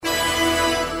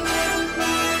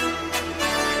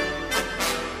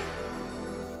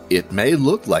It may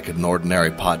look like an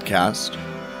ordinary podcast,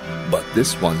 but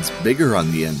this one's bigger on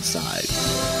the inside,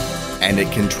 and it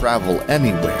can travel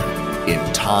anywhere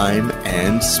in time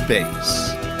and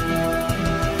space.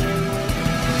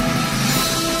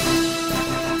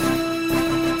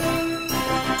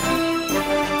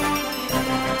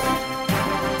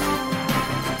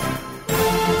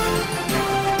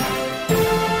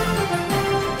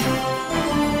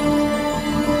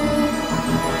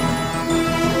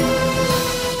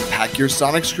 Your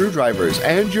sonic screwdrivers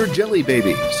and your jelly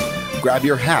babies. Grab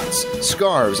your hats,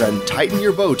 scarves, and tighten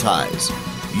your bow ties.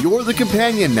 You're the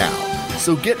companion now,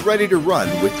 so get ready to run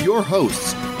with your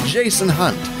hosts, Jason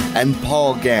Hunt and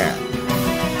Paul Gann.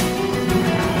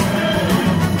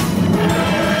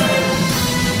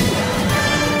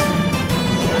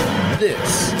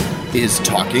 This is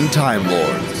Talking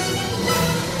Timelords.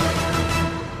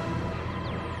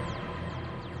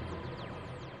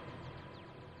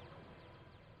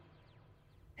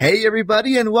 Hey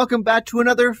everybody, and welcome back to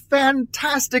another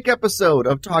fantastic episode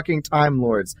of Talking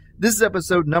Timelords. This is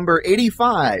episode number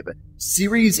 85,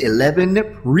 Series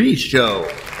 11 Pre-Show.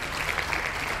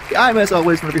 I'm, as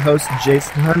always, one of your hosts,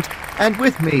 Jason Hunt, and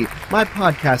with me, my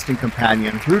podcasting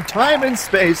companion through time and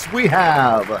space, we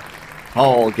have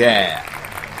Paul Gann.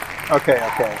 Okay,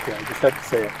 I just have to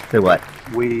say it. Say what?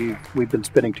 We've been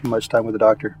spending too much time with the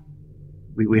doctor.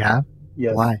 We have?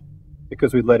 Yes. Why?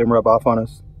 Because we let him rub off on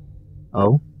us.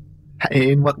 Oh?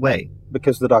 In what way?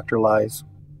 Because the doctor lies.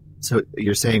 So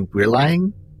you're saying we're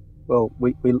lying? Well,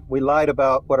 we lied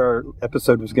about what our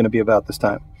episode was going to be about this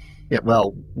time. Yeah,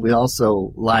 well, we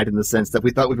also lied in the sense that we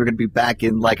thought we were going to be back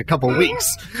in like a couple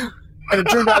weeks. And it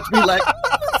turned out to be like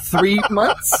 3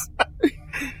 months?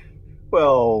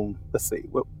 Well, let's see.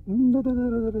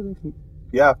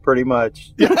 Yeah, pretty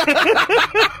much.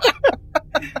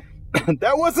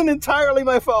 That wasn't entirely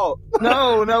my fault.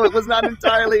 No, it was not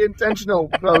entirely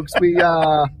intentional, folks. We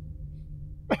had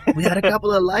a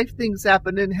couple of life things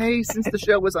happen, and hey, since the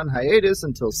show was on hiatus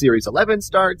until Series 11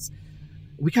 starts,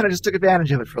 we kind of just took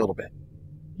advantage of it for a little bit.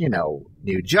 You know,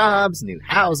 new jobs, new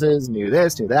houses, new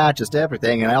this, new that, just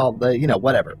everything, and all the,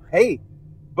 whatever. Hey,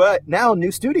 but now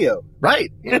new studio.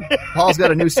 Right. Yeah. Paul's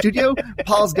got a new studio.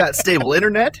 Paul's got stable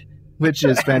internet, which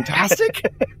is fantastic.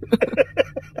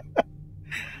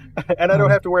 And I don't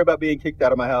have to worry about being kicked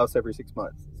out of my house every 6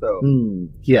 months. So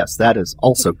yes, that is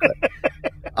also good.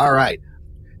 All right.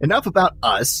 Enough about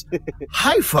us.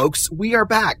 Hi, folks. We are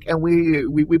back, and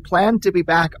we plan to be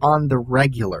back on the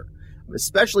regular,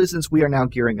 especially since we are now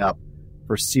gearing up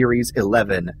for Series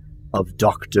 11 of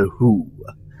Doctor Who.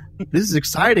 This is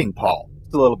exciting, Paul.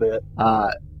 Just a little bit.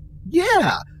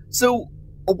 Yeah. So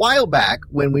a while back,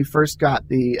 when we first got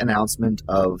the announcement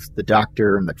of the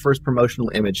Doctor and the first promotional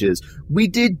images, we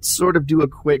did sort of do a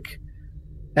quick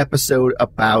episode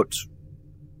about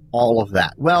all of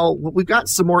that. Well, we've got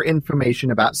some more information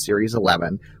about Series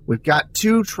 11. We've got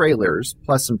 2 trailers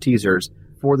plus some teasers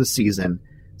for the season.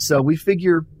 So we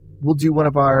figure we'll do one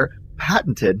of our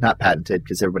not patented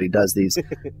because everybody does these,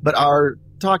 but our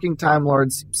Talking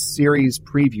Timelords series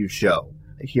preview show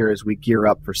here as we gear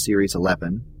up for Series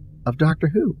 11 of Doctor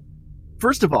Who.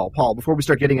 First of all, Paul, before we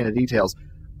start getting into details,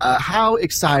 how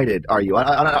excited are you?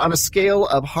 On a scale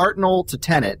of Hartnell to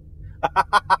Tennant,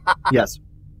 yes,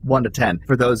 1 to 10,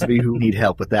 for those of you who need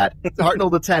help with that.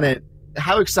 Hartnell to Tennant,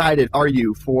 how excited are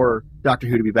you for Doctor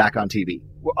Who to be back on TV?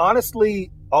 Well,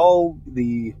 honestly, all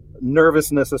the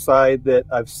nervousness aside that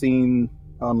I've seen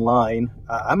online,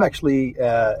 I'm actually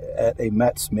at a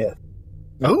Matt Smith.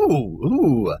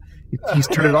 Ooh. He's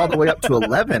turned it all the way up to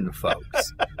 11,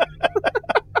 folks.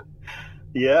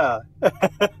 Yeah.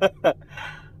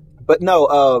 But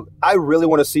no, I really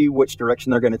want to see which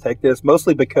direction they're going to take this,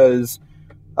 mostly because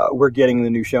we're getting the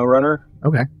new showrunner.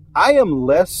 Okay. I am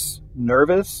less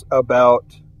nervous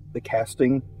about the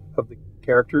casting of the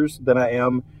characters than I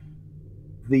am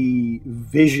the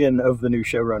vision of the new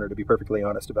showrunner, to be perfectly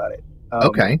honest about it.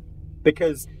 Okay.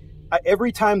 Because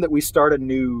every time that we start a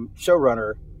new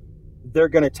showrunner, they're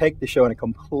going to take the show in a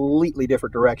completely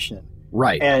different direction.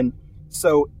 Right. And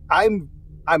so I'm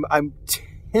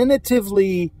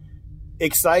tentatively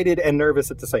excited and nervous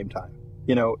at the same time,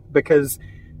 because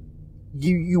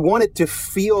you want it to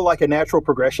feel like a natural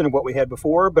progression of what we had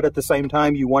before, but at the same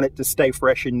time, you want it to stay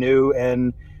fresh and new.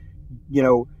 And,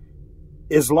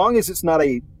 as long as it's not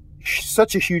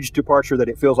such a huge departure that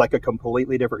it feels like a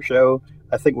completely different show,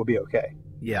 I think we'll be okay.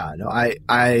 Yeah, no,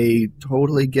 I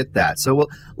totally get that. So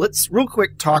let's real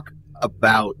quick talk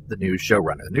about the new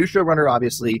showrunner. The new showrunner,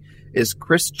 obviously, is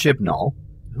Chris Chibnall,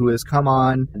 who has come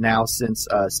on now since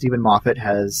Stephen Moffat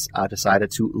has decided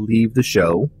to leave the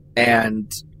show.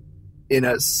 And in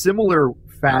a similar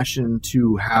fashion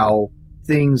to how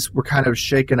things were kind of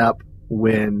shaken up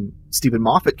when Stephen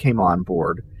Moffat came on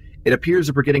board, it appears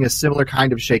that we're getting a similar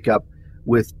kind of shakeup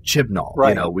with Chibnall. Right.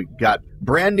 You know, we got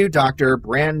brand new doctor,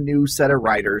 brand new set of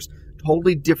writers,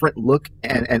 totally different look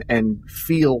and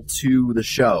feel to the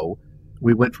show.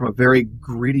 We went from a very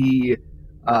gritty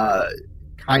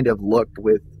kind of look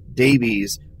with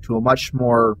Davies to a much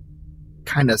more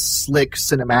kind of slick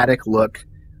cinematic look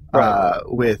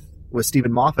with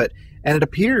Stephen Moffat. And it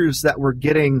appears that we're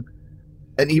getting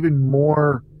an even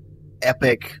more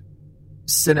epic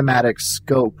cinematic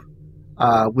scope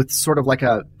with sort of like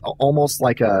almost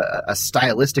like a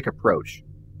stylistic approach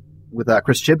with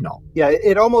Chris Chibnall. Yeah,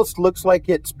 it almost looks like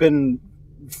it's been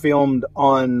filmed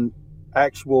on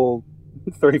actual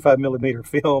 35 millimeter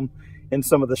film in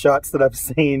some of the shots that I've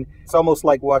seen. It's almost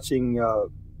like watching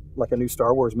like a new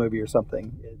Star Wars movie or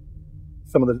something.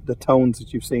 Some of the tones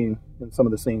that you've seen in some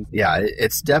of the scenes. Yeah,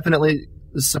 it's definitely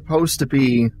supposed to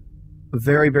be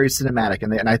very, very cinematic.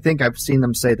 And I think I've seen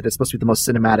them say that it's supposed to be the most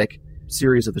cinematic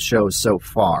series of the shows so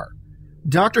far.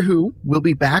 Doctor Who will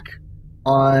be back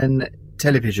on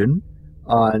television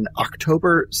on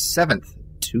October 7th,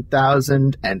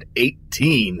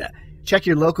 2018. Check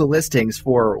your local listings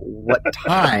for what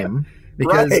time,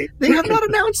 because they have not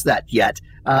announced that yet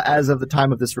as of the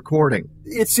time of this recording.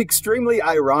 It's extremely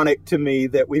ironic to me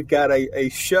that we've got a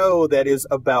show that is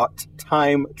about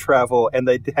time travel and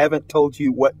they haven't told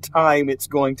you what time it's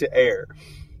going to air.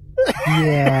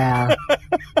 Yeah.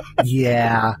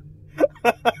 Yeah.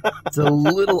 It's a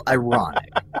little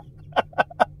ironic.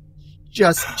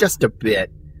 Just a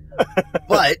bit.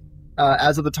 But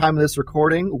as of the time of this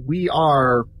recording, we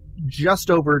are just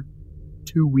over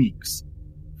 2 weeks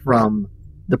from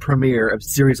the premiere of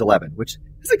Series 11, which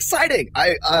is exciting.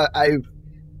 I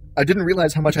didn't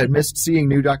realize how much I missed seeing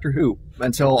new Doctor Who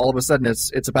until all of a sudden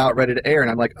it's about ready to air, and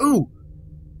I'm like, ooh,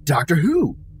 Doctor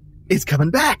Who is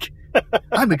coming back.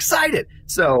 I'm excited.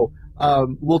 So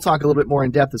we'll talk a little bit more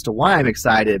in depth as to why I'm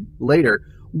excited later.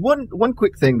 One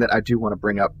quick thing that I do want to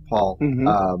bring up, Paul,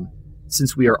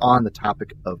 since we are on the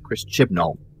topic of Chris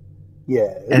Chibnall.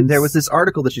 Yes. And there was this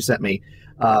article that you sent me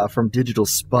from Digital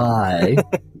Spy.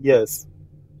 Yes.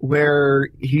 Where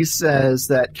he says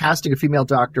that casting a female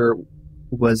doctor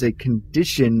was a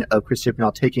condition of Chris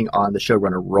Chibnall taking on the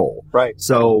showrunner role. Right.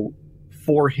 So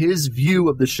for his view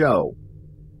of the show,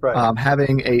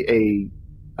 having a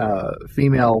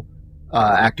female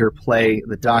actor play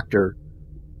the doctor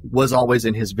was always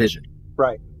in his vision.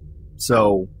 Right.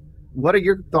 So what are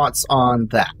your thoughts on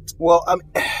that? Well,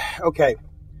 okay.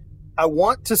 I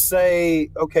want to say,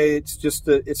 okay,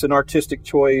 it's an artistic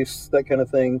choice, that kind of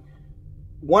thing.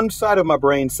 One side of my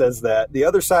brain says that. The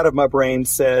other side of my brain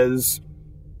says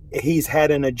he's had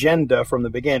an agenda from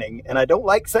the beginning. And I don't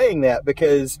like saying that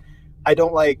because I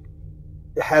don't like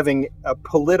having a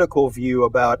political view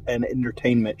about an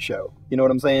entertainment show. You know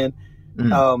what I'm saying?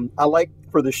 I like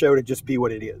for the show to just be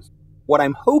what it is. What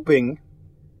I'm hoping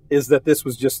is that this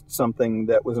was just something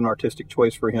that was an artistic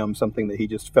choice for him, something that he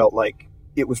just felt like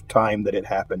it was time that it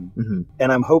happened. Mm-hmm.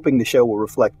 And I'm hoping the show will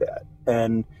reflect that.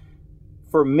 And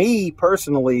for me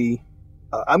personally,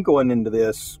 I'm going into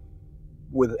this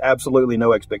with absolutely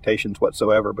no expectations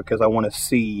whatsoever because I want to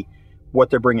see what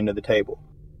they're bringing to the table.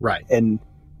 Right. And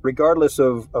regardless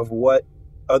of what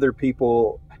other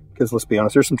people, because let's be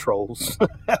honest, there's some trolls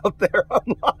out there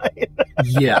online.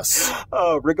 Yes.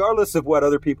 Regardless of what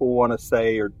other people want to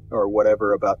say or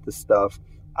whatever about this stuff,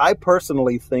 I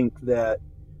personally think that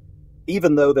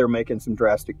even though they're making some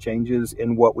drastic changes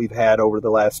in what we've had over the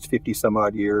last 50 some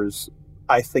odd years,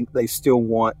 I think they still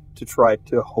want to try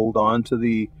to hold on to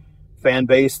the fan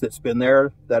base that's been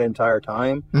there that entire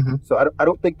time. Mm-hmm. So I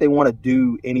don't think they want to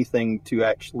do anything to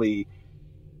actually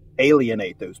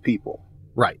alienate those people.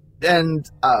 Right. And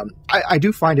I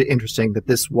do find it interesting that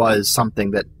this was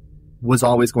something that was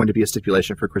always going to be a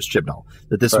stipulation for Chris Chibnall,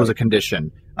 that this was a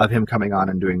condition of him coming on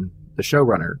and doing the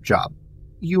showrunner job.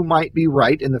 You might be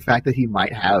right in the fact that he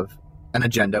might have an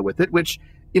agenda with it, which,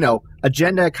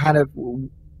 agenda kind of,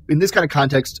 in this kind of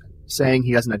context, saying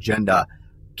he has an agenda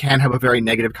can have a very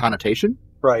negative connotation.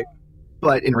 Right.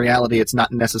 But in reality, it's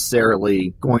not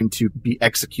necessarily going to be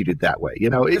executed that way.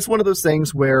 It's one of those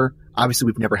things where obviously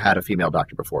we've never had a female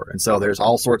doctor before. And so there's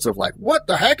all sorts of like, what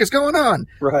the heck is going on?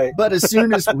 Right. But as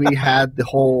soon as we had the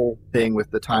whole thing with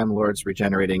the Time Lords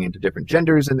regenerating into different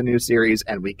genders in the new series,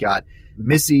 and we got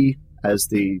Missy as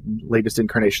the latest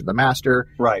incarnation of the Master.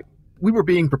 Right. We were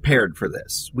being prepared for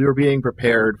this. We were being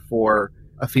prepared for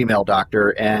a female doctor.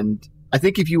 And I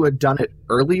think if you had done it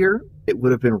earlier, it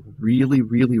would have been really,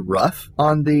 really rough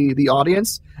on the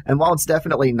audience. And while it's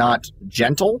definitely not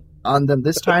gentle on them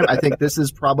this time, I think this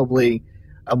is probably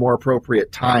a more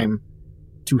appropriate time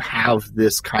to have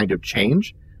this kind of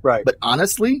change. Right. But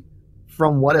honestly,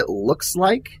 from what it looks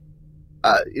like,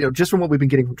 just from what we've been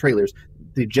getting from trailers,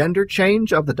 the gender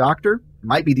change of the Doctor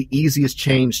might be the easiest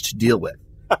change to deal with.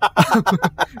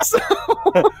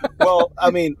 Well,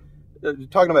 I mean,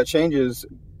 talking about changes,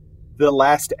 the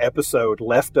last episode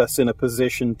left us in a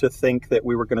position to think that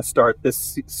we were going to start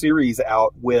this series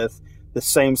out with the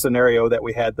same scenario that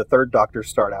we had the third Doctor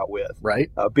start out with,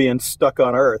 right? Being stuck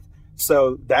on Earth.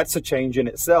 So that's a change in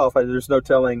itself. There's no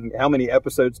telling how many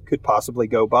episodes could possibly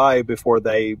go by before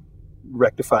they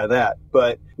rectify that.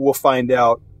 But we'll find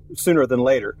out sooner than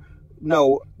later.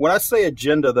 No, when I say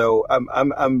agenda, though,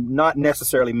 I'm not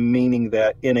necessarily meaning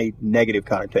that in a negative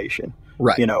connotation.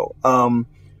 Right.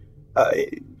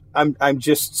 I'm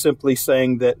just simply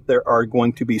saying that there are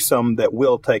going to be some that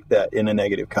will take that in a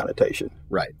negative connotation.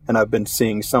 Right. And I've been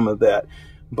seeing some of that.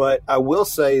 But I will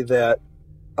say that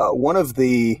one of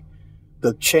the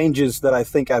changes that I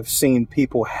think I've seen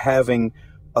people having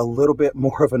a little bit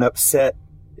more of an upset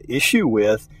issue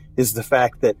with is the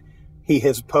fact that he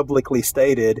has publicly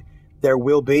stated there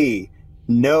will be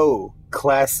no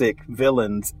classic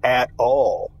villains at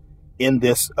all in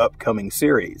this upcoming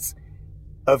series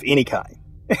of any kind.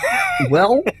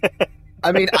 Well,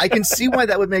 I mean, I can see why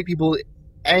that would make people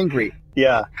angry.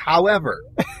 Yeah. However,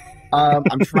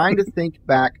 I'm trying to think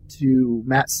back to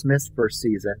Matt Smith's first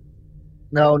season.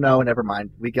 No, never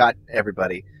mind. We got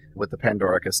everybody with the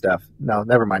Pandorica stuff. No,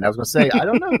 never mind. I was going to say, I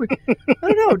don't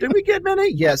know. Did we get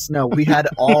many? Yes, no. We had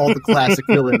all the classic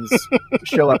villains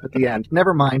show up at the end.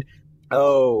 Never mind.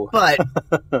 Oh. But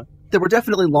there were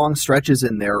definitely long stretches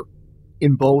in there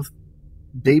in both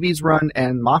Davies' run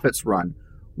and Moffat's run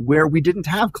where we didn't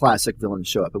have classic villains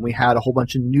show up, and we had a whole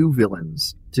bunch of new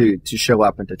villains to show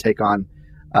up and to take on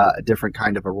a different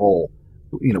kind of a role.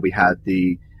 We had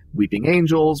the Weeping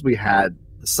Angels, we had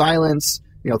the Silence,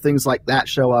 things like that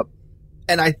show up.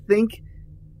 And I think,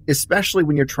 especially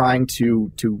when you're trying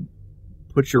to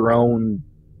put your own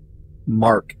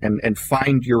mark and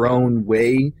find your own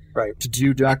way right. to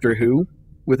do Doctor Who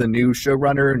with a new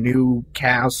showrunner, new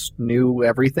cast, new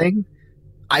everything,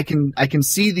 I can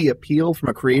see the appeal from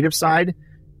a creative side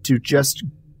to just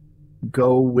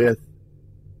go with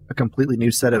a completely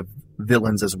new set of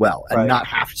villains as well, and right. not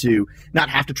have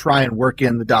to try and work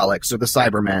in the Daleks or the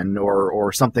Cybermen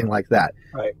or something like that.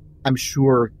 Right. I'm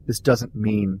sure this doesn't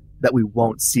mean that we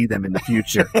won't see them in the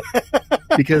future,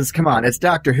 because come on, it's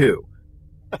Doctor Who.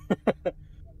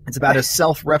 It's about as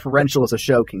self-referential as a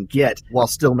show can get while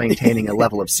still maintaining a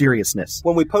level of seriousness.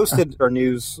 When we posted our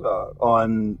news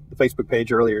on the Facebook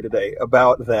page earlier today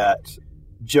about that,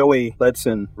 Joey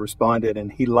Ledson responded,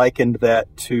 and he likened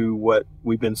that to what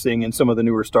we've been seeing in some of the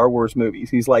newer Star Wars movies.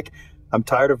 He's like, I'm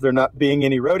tired of there not being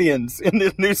any Rhodians in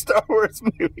the new Star Wars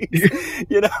movies.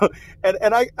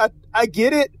 And I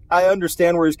get it. I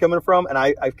understand where he's coming from, and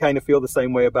I kind of feel the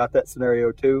same way about that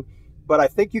scenario too. But I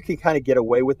think you can kind of get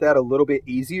away with that a little bit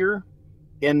easier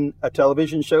in a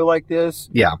television show like this.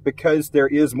 Yeah. Because there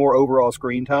is more overall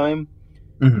screen time.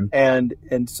 Mm-hmm.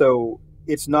 And so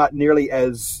it's not nearly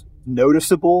as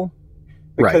noticeable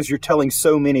because right. you're telling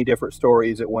so many different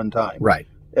stories at one time. Right.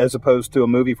 As opposed to a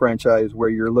movie franchise where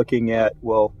you're looking at,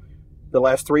 well, the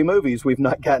last 3 movies, we've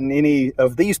not gotten any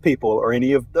of these people or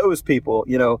any of those people,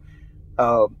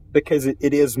 because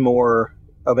it is more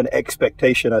of an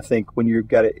expectation, I think, when you've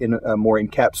got it in a more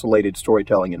encapsulated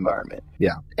storytelling environment.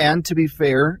 Yeah. And to be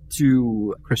fair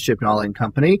to Chris Chibnall and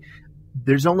company,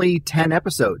 there's only 10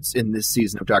 episodes in this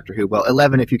season of Doctor Who. Well,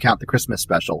 11 if you count the Christmas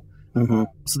special. Mm-hmm.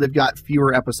 So they've got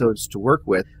fewer episodes to work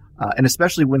with. And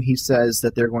especially when he says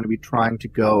that they're going to be trying to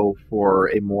go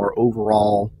for a more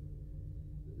overall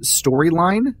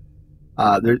storyline.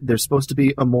 There's supposed to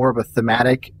be more of a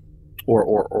thematic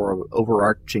or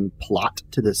overarching plot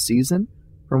to this season,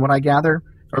 from what I gather.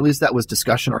 Or at least that was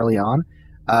discussion early on.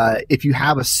 If you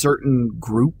have a certain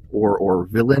group or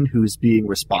villain who's being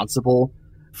responsible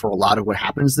for a lot of what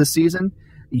happens this season,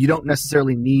 you don't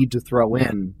necessarily need to throw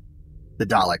in the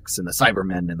Daleks and the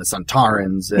Cybermen and the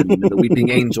Sontarans and the Weeping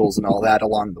Angels and all that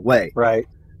along the way. Right.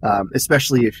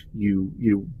 Especially if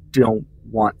you don't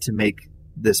want to make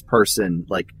this person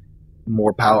like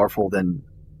more powerful than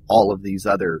all of these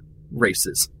other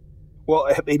races. Well,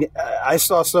 I mean, I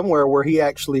saw somewhere where he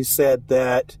actually said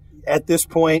that at this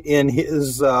point in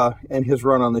his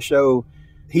run on the show,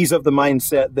 he's of the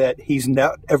mindset that he's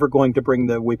not ever going to bring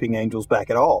the Weeping Angels back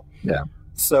at all. Yeah.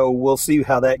 So we'll see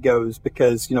how that goes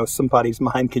because, somebody's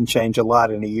mind can change a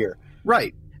lot in a year.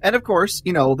 Right. And of course,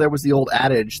 there was the old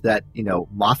adage that,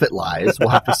 Moffat lies. We'll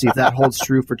have to see if that holds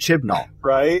true for Chibnall.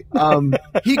 Right.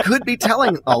 He could be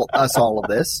telling us all of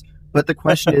this, But the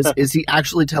question is he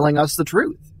actually telling us the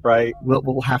truth? Right.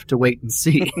 We'll have to wait and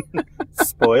see.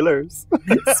 Spoilers.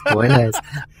 Spoilers.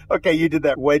 Okay, you did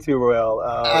that way too well.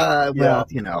 Well,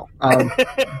 you know.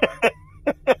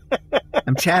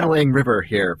 I'm channeling River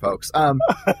here, folks.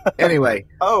 Anyway.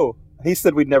 Oh, he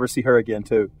said we'd never see her again,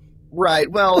 too. Right.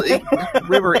 Well,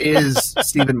 River is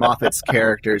Stephen Moffat's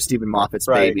character, Stephen Moffat's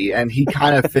baby, and he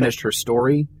kind of finished her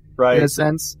story, in a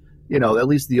sense. You know, at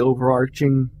least the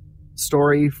overarching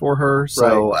story for her.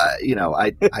 So, you know,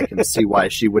 I can see why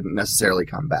she wouldn't necessarily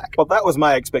come back. Well, that was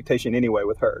my expectation anyway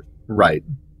with her. Right.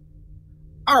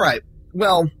 All right.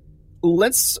 Well,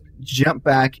 let's jump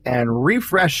back and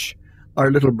refresh our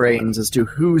little brains as to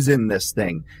who's in this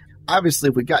thing. Obviously,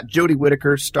 we got Jodie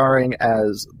Whittaker starring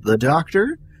as the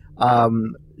Doctor.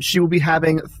 She will be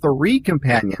having 3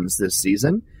 companions this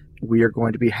season. We are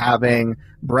going to be having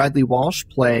Bradley Walsh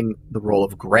playing the role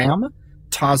of Graham.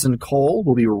 Tazan Cole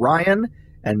will be Ryan,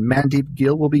 and Mandeep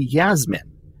Gill will be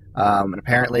Yasmin. And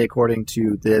apparently, according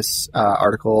to this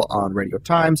article on Radio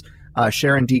Times,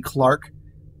 Sharon D. Clark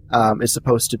is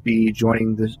supposed to be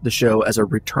joining the show as a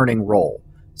returning role.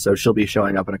 So she'll be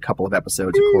showing up in a couple of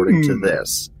episodes, according to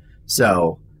this.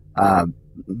 So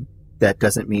that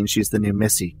doesn't mean she's the new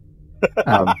Missy.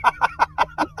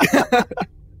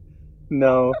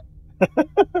 No.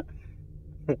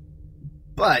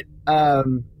 But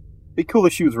be cool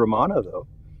if she was Romana, though.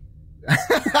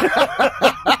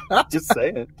 Just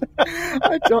saying.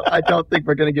 I don't think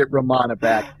we're going to get Romana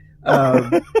back.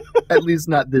 At least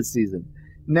not this season.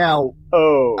 Now,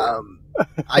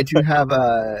 I do have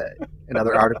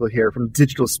another article here from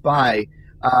Digital Spy,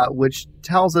 which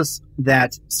tells us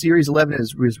that Series 11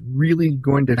 is really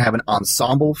going to have an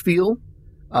ensemble feel.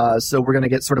 So we're going to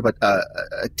get sort of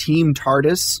a Team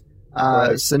TARDIS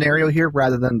scenario here,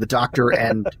 rather than the Doctor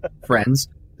and friends,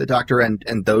 the Doctor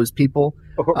and those people.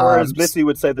 Or as Missy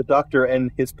would say, the Doctor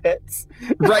and his pets.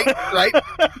 Right.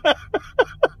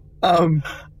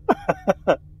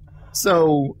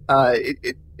 So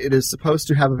it is supposed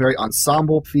to have a very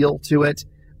ensemble feel to it.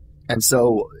 And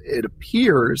so it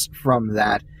appears from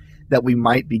that we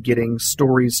might be getting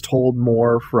stories told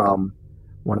more from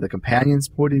one of the companions'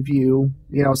 point of view,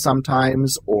 you know,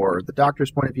 sometimes, or the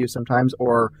Doctor's point of view sometimes,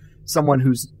 or someone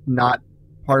who's not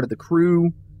part of the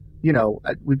crew. You know,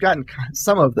 we've gotten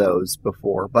some of those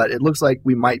before, but it looks like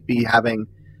we might be having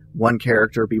one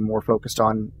character be more focused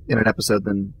on in an episode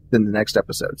than the next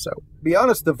episode. So, be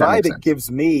honest, the vibe it gives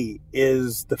me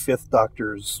is the 5th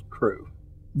Doctor's crew.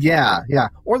 Yeah,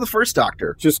 or the first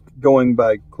Doctor. Just going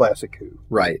by classic Who.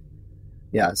 Right.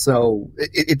 Yeah, so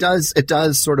it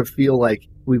does sort of feel like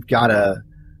we've got a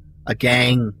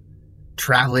gang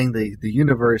traveling the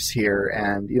universe here,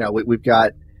 and you know we've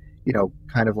got, you know,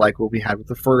 kind of like what we had with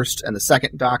the first and the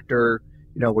second Doctor,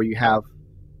 you know, where you have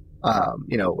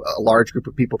you know, a large group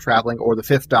of people traveling, or the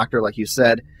 5th Doctor, like you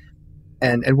said,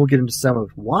 and we'll get into some of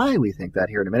why we think that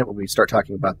here in a minute when we start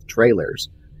talking about the trailers.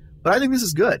 But I think this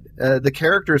is good. The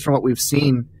characters, from what we've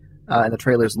seen in the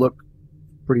trailers, look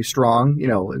pretty strong. You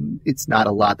know, it's not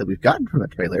a lot that we've gotten from the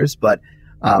trailers, but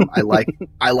I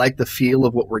like the feel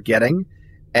of what we're getting,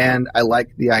 and I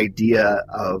like the idea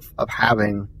of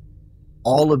having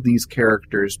all of these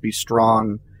characters be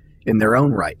strong in their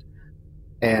own right,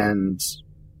 and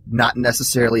not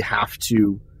necessarily have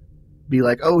to be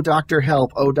like, oh, Doctor,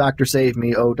 help, oh, Doctor, save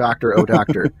me, oh, Doctor,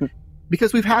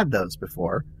 because we've had those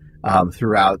before.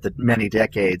 Throughout the many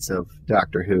decades of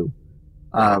Doctor Who.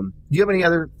 Do you have any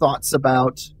other thoughts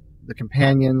about the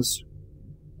companions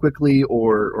quickly,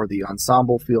 or the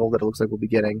ensemble feel that it looks like we'll be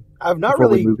getting? I've not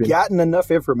really gotten enough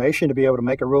information to be able to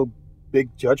make a real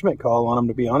big judgment call on them,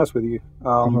 to be honest with you.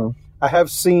 I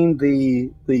have seen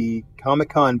the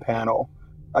Comic-Con panel.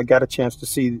 I got a chance to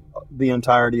see the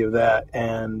entirety of that,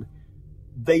 and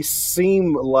they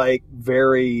seem like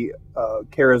very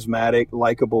charismatic,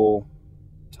 likable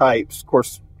types. Of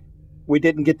course, we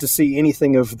didn't get to see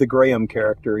anything of the Graham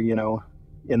character, you know,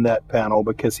 in that panel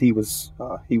because he was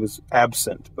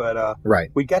absent. But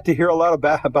we got to hear a lot of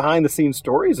behind the scenes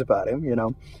stories about him. You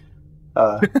know,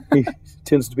 he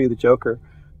tends to be the Joker.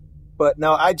 But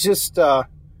no, I just I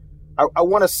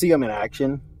want to see him in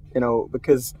action. You know,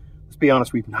 because let's be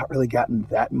honest, we've not really gotten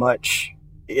that much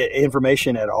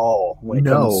information at all when it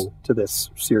comes to this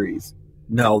series.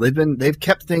 No, they've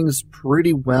kept things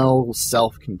pretty well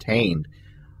self-contained,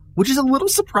 which is a little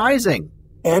surprising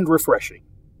and refreshing.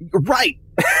 Right,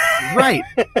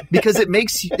 because it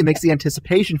makes the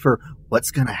anticipation for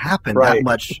what's going to happen that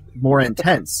much more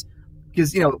intense.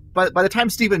 Because, you know, by the time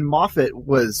Stephen Moffat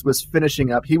was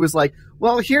finishing up, he was like,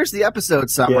 "Well, here's the episode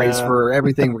summaries for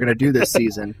everything we're going to do this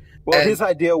season." Well, And- his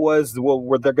idea was,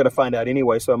 they're going to find out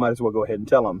anyway, so I might as well go ahead and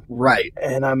tell them. Right.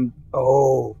 And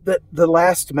the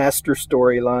last master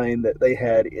storyline that they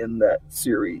had in that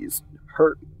series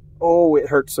hurt. Oh, it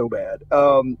hurt so bad.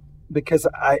 Because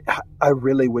I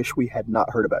really wish we had not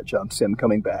heard about John Sim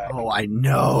coming back. Oh, I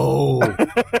know.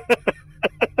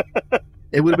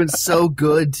 It would have been so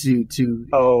good to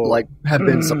have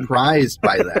been surprised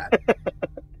by that.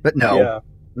 But no. Yeah.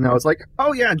 No, it's like,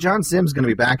 oh yeah, John Sim's going to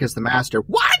be back as the master.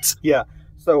 What? Yeah.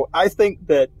 So I think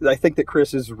that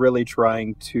Chris is really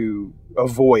trying to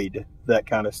avoid that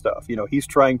kind of stuff. You know, he's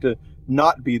trying to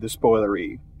not be the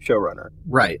spoilery showrunner.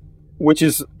 Right. Which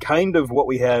is kind of what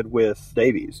we had with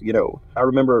Davies. You know, I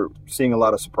remember seeing a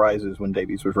lot of surprises when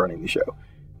Davies was running the show.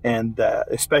 And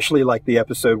especially like the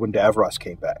episode when Davros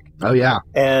came back. Oh, yeah.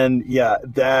 And yeah,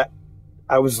 that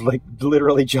I was like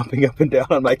literally jumping up and down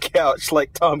on my couch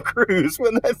like Tom Cruise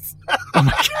when that's. Oh,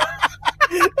 my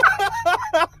God.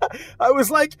 I was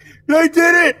like, they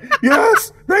did it!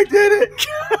 Yes, they did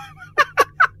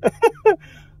it!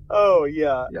 Oh,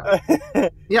 yeah. Yeah.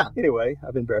 Yeah. Anyway,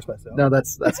 I've embarrassed myself. No,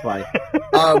 that's fine.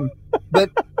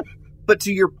 But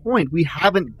to your point, we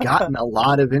haven't gotten a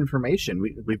lot of information.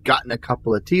 We've gotten a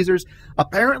couple of teasers.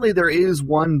 Apparently, there is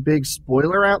one big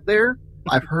spoiler out there.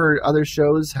 I've heard other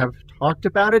shows have talked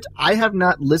about it. I have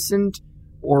not listened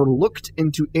or looked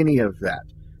into any of that.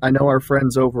 I know our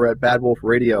friends over at Bad Wolf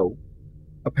Radio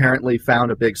apparently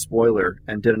found a big spoiler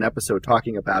and did an episode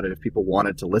talking about it if people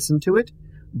wanted to listen to it.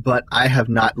 But I have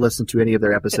not listened to any of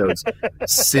their episodes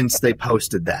since they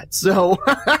posted that. So,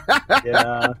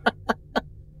 yeah.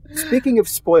 Speaking of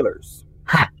spoilers.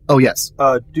 Oh, yes.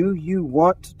 Do you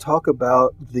want to talk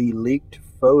about the leaked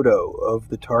photo of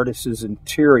the TARDIS's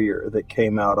interior that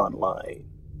came out online?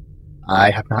 I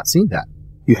have not seen that.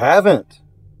 You haven't?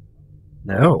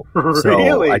 No. Really?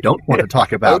 So I don't want to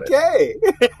talk about it.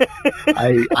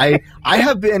 Okay. I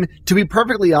have been, to be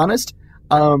perfectly honest,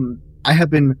 I have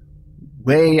been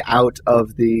way out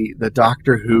of the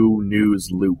Doctor Who news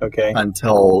loop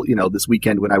until, this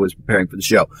weekend when I was preparing for the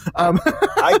show.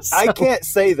 I can't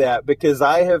say that because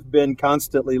I have been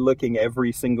constantly looking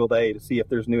every single day to see if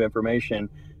there's new information.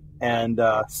 And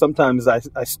sometimes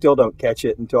I still don't catch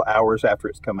it until hours after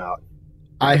it's come out.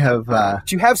 I have...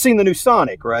 But you have seen the new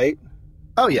Sonic, right?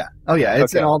 Oh, yeah.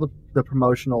 It's in all the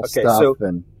promotional stuff. So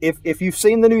and if you've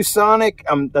seen the new Sonic,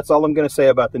 that's all I'm going to say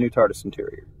about the new TARDIS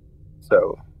interior.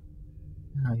 So...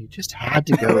 No, you just had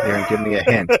to go there and give me a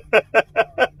hint.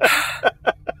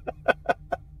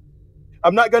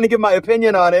 I'm not going to give my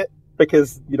opinion on it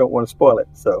because you don't want to spoil it.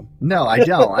 So no, I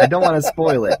don't. I don't want to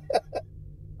spoil it.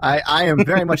 I am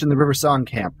very much in the River Song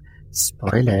camp.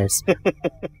 Spoilers.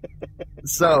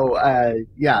 So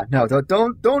no,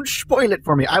 don't spoil it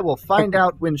for me. I will find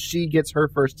out when she gets her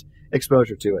first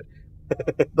exposure to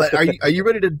it. But are you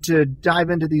ready to dive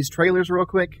into these trailers real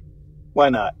quick? Why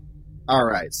not? All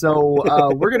right, so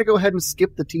we're going to go ahead and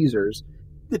skip the teasers.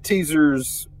 The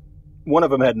teasers, one of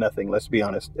them had nothing, let's be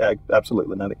honest.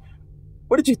 Absolutely nothing.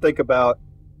 What did you think about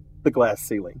the glass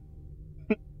ceiling?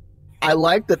 I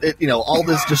like that, all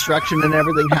this destruction and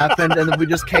everything happened, and then we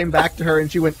just came back to her and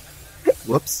she went,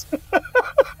 whoops.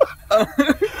 I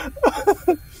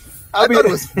thought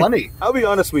it was funny. I'll be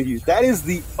honest with you. That is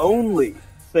the only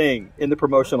thing in the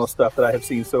promotional stuff that I have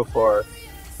seen so far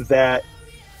that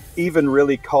even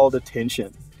really called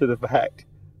attention to the fact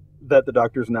that the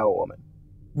Doctor's now a woman.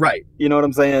 Right. You know what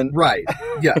I'm saying? Right.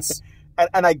 Yes.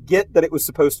 and I get that it was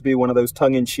supposed to be one of those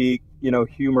tongue-in-cheek,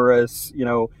 humorous,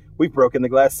 we've broken the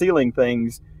glass ceiling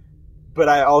things, but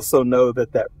I also know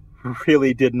that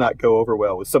really did not go over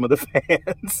well with some of the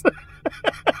fans.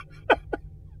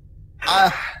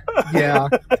 Yeah,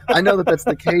 I know that's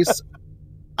the case.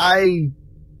 I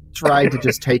tried to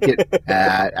just take it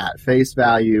at face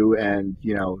value and,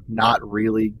 not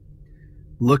really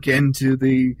look into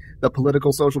the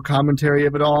political social commentary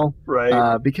of it all.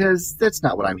 Right. Because that's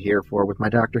not what I'm here for with my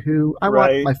Doctor Who. I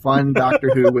want my fun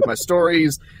Doctor Who with my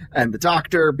stories and the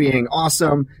Doctor being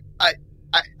awesome.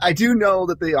 I do know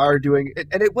that they are doing it,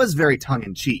 and it was very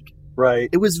tongue-in-cheek. Right.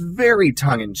 It was very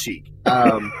tongue-in-cheek.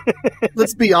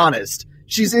 Let's be honest.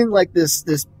 She's in like this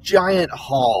giant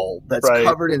hall that's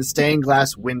covered in stained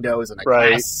glass windows and a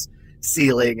glass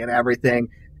ceiling and everything.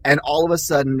 And all of a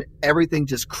sudden, everything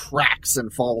just cracks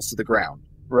and falls to the ground.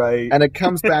 Right. And it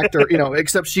comes back to her,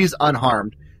 except she's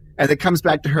unharmed. And it comes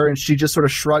back to her and she just sort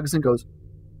of shrugs and goes,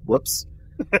 whoops.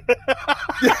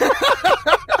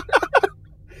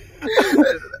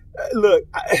 Look,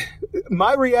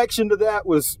 my reaction to that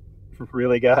was,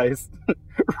 really, guys?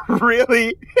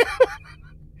 Really?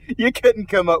 You couldn't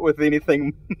come up with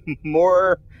anything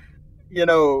more,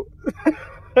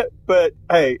 but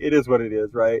hey, it is what it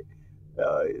is, right?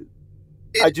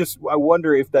 I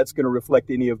wonder if that's going to reflect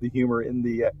any of the humor in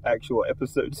the actual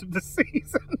episodes of the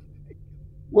season.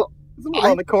 Well, it's a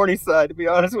little on the corny side, to be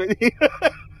honest with you.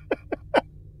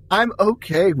 I'm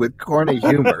okay with corny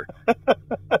humor.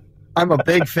 I'm a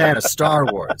big fan of Star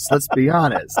Wars. Let's be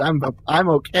honest. I'm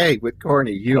okay with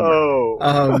corny humor.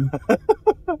 Oh.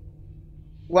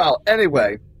 Well,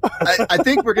 anyway, I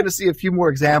think we're going to see a few more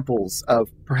examples of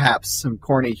perhaps some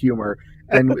corny humor,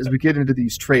 and as we get into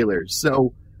these trailers.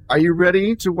 So, are you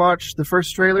ready to watch the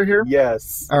first trailer here?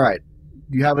 Yes. All right.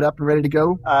 Do you have it up and ready to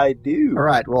go? I do. All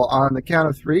right. Well, on the count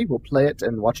of 3, we'll play it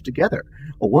and watch together.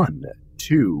 1,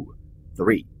 2,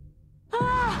 3.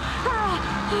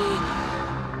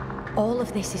 All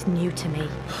of this is new to me.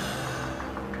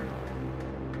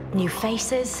 New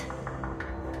faces.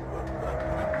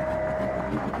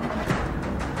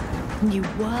 New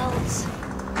worlds.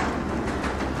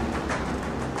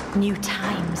 New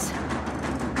times.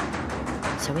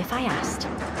 So if I asked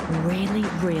really,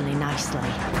 really nicely,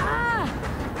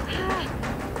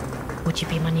 would you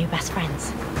be my new best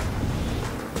friends?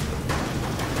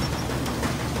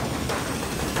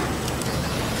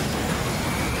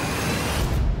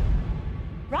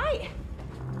 Right.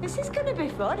 This is gonna be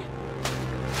fun.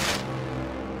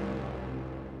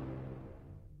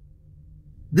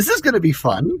 This is going to be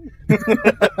fun.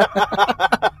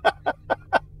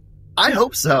 I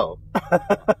hope so.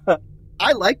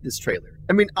 I like this trailer.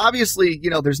 I mean, obviously,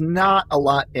 there's not a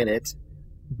lot in it.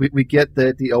 We get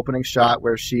the opening shot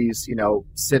where she's,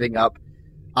 sitting up,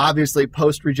 obviously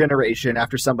post-regeneration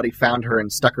after somebody found her and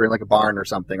stuck her in like a barn or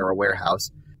something, or a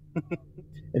warehouse.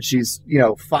 And she's,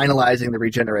 finalizing the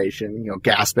regeneration,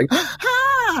 gasping.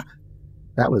 Ah!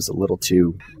 That was a little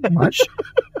too much.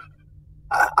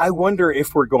 I wonder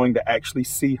if we're going to actually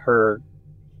see her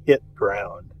hit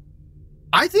ground.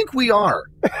 I think we are.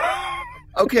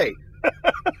 Okay.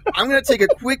 I'm going to take a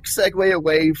quick segue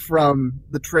away from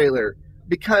the trailer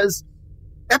because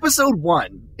episode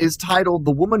 1 is titled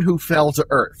The Woman Who Fell to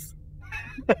Earth.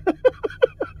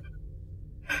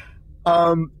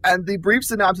 And the brief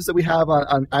synopsis that we have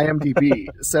on IMDb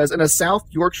says, in a South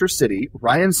Yorkshire city,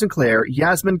 Ryan Sinclair,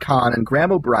 Yasmin Khan, and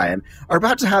Graham O'Brien are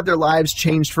about to have their lives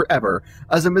changed forever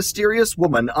as a mysterious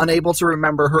woman unable to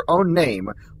remember her own name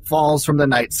falls from the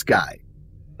night sky.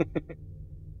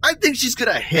 I think she's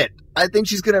going to hit. I think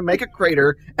she's going to make a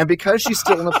crater, and because she's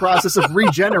still in the process of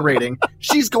regenerating,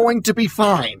 she's going to be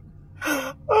fine.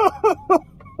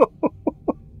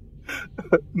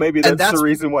 Maybe that's the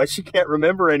reason why she can't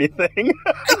remember anything.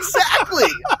 Exactly!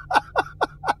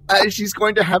 She's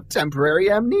going to have temporary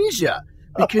amnesia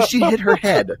because she hit her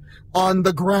head on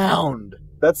the ground.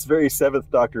 That's very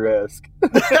Seventh Doctor-esque.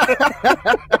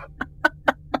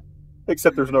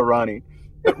 Except there's no Ronnie.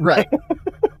 Right.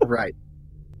 Right.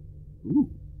 Ooh.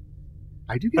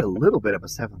 I do get a little bit of a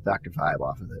Seventh Doctor vibe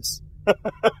off of this.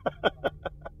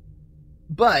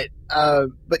 But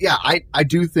yeah, I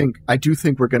do think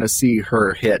we're going to see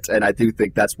her hit, and I do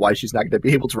think that's why she's not going to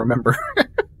be able to remember.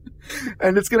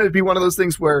 And it's going to be one of those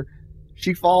things where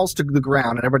she falls to the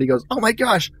ground, and everybody goes, "Oh my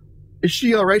gosh, is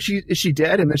she all right? Is she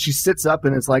dead?" And then she sits up,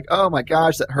 and it's like, "Oh my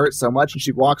gosh, that hurts so much." And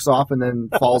she walks off, and then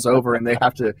falls over, and they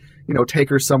have to, take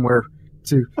her somewhere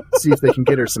to see if they can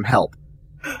get her some help.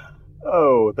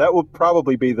 Oh, that will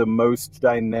probably be the most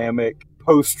dynamic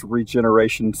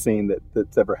post-regeneration scene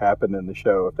that's ever happened in the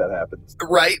show, if that happens.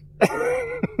 Right.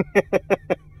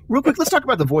 Real quick, let's talk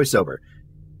about the voiceover.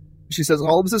 She says,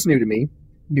 all of this is new to me.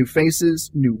 New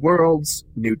faces, new worlds,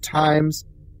 new times.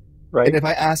 Right. And if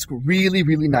I ask really,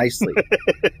 really nicely,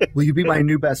 will you be my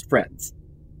new best friends?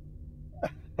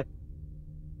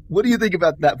 What do you think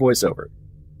about that voiceover?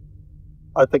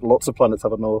 I think lots of planets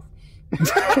have a north.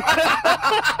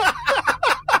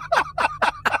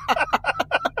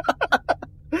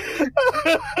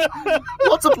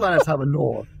 Lots of planets have a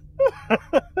north.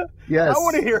 Yes. I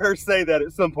want to hear her say that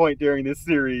at some point during this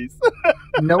series.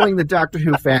 Knowing the Doctor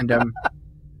Who fandom,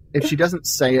 if she doesn't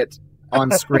say it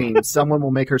on screen, someone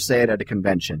will make her say it at a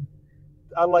convention.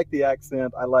 I like the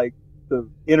accent. I like the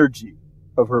energy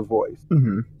of her voice.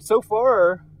 Mm-hmm. So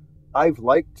far, I've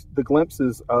liked the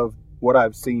glimpses of what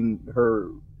I've seen her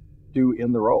do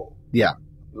in the role. Yeah.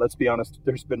 Let's be honest,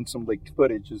 there's been some leaked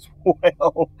footage as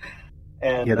well.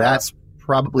 And yeah, that's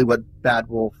probably what Bad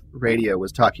Wolf Radio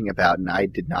was talking about, and I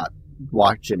did not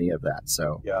watch any of that.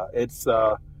 So yeah, it's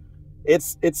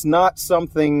not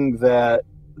something that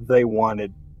they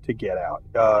wanted to get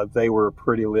out. They were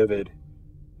pretty livid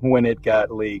when it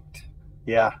got leaked.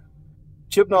 Yeah.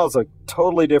 Chibnall's a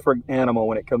totally different animal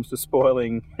when it comes to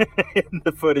spoiling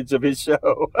the footage of his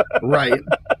show. Right.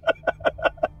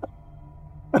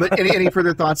 But any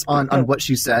further thoughts on what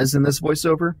she says in this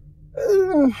voiceover?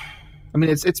 I mean,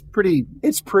 it's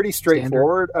pretty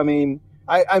straightforward. I mean,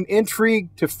 I'm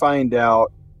intrigued to find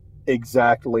out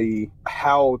exactly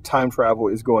how time travel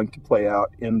is going to play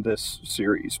out in this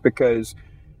series, because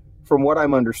from what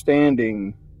I'm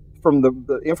understanding, from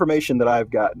the information that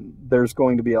I've gotten, there's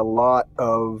going to be a lot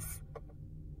of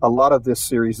this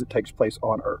series that takes place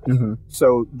on Earth. Mm-hmm.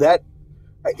 So that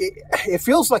it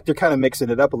feels like they're kind of mixing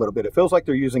it up a little bit. It feels like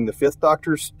they're using the Fifth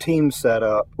Doctor's team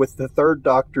setup with the Third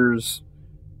Doctor's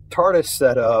TARDIS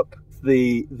setup,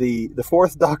 the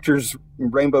Fourth Doctor's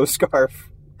rainbow scarf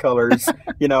colors.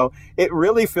 You know, it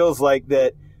really feels like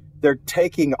that they're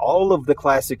taking all of the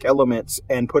classic elements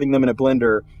and putting them in a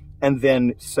blender, and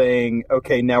then saying,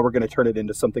 okay, now we're going to turn it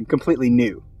into something completely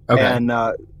new. Okay. And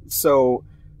so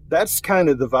that's kind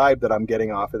of the vibe that I'm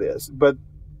getting off of this. But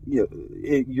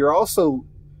you're also,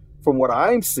 from what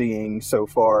I'm seeing so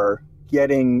far,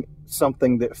 getting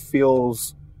something that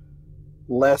feels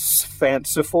less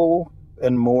fanciful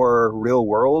and more real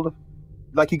world,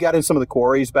 like you got in some of the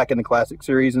quarries back in the classic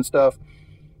series and stuff,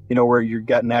 you know, where you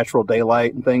got natural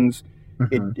daylight and things.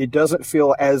 Mm-hmm. It doesn't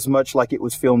feel as much like it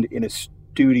was filmed in a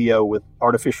studio with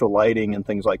artificial lighting and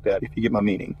things like that, if you get my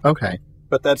meaning. Okay.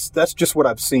 But that's just what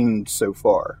I've seen so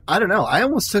far. I don't know. I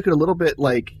almost took it a little bit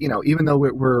like, you know, even though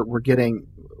we're getting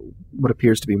what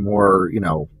appears to be more, you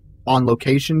know, on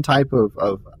location type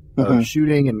of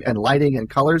shooting and lighting and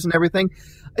colors and everything,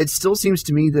 it still seems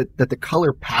to me that the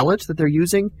color palette that they're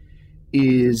using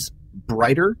is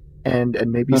brighter and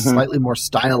maybe slightly more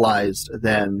stylized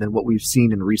than what we've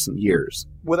seen in recent years.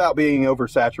 Without being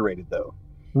oversaturated, though.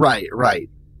 Right.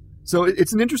 So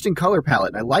it's an interesting color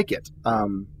palette, and I like it.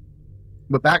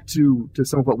 But back to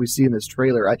some of what we see in this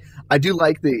trailer, I do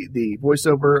like the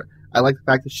voiceover. I like the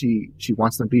fact that she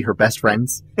wants them to be her best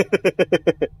friends.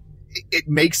 It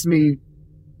makes me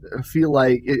feel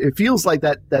like it feels like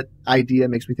that idea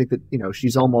makes me think that, you know,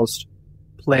 she's almost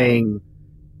playing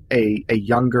a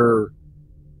younger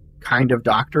kind of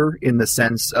Doctor in the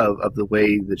sense of the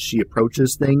way that she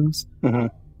approaches things.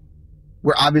 Mm-hmm.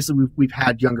 Where obviously we've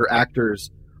had younger actors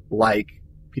like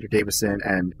Peter Davison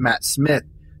and Matt Smith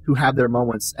who have their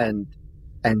moments and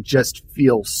just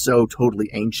feel so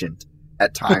totally ancient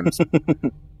at times.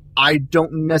 I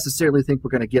don't necessarily think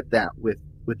we're going to get that with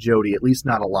Jodie, at least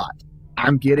not a lot.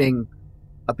 I'm getting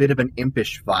a bit of an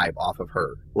impish vibe off of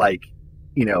her, like,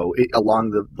 you know,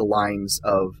 along the lines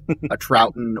of a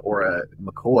Troughton or a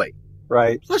McCoy.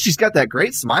 Right. Plus, she's got that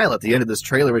great smile at the end of this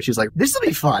trailer where she's like, this will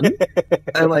be fun. And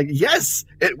I'm like, yes,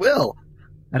 it will.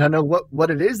 I don't know what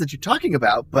it is that you're talking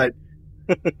about, but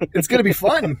it's going to be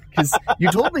fun because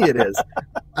you told me it is.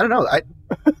 I don't know.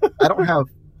 I don't have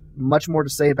much more to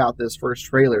say about this first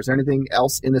trailer. Is there anything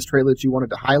else in this trailer that you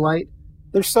wanted to highlight?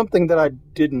 There's something that I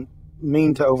didn't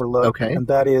mean to overlook. Okay. And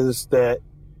that is that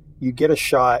you get a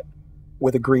shot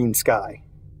with a green sky.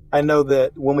 I know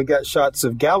that when we got shots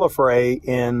of Gallifrey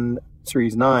in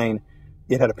Series 9,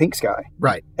 it had a pink sky.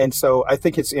 Right. And so I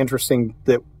think it's interesting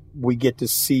that we get to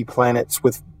see planets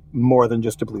with more than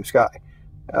just a blue sky.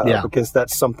 Because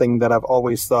that's something that I've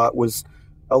always thought was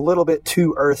a little bit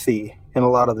too earthy in a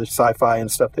lot of the sci-fi and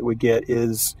stuff that we get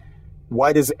is,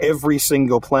 why does every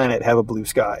single planet have a blue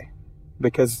sky?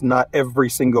 Because not every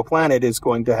single planet is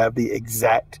going to have the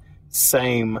exact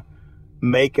same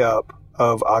makeup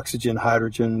of oxygen,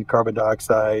 hydrogen, carbon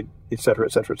dioxide, et cetera,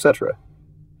 et cetera, et cetera.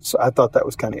 So I thought that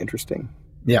was kind of interesting.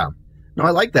 Yeah. No,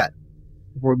 I like that.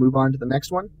 Before we move on to the next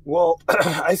one? Well,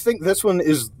 I think this one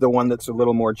is the one that's a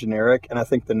little more generic, and I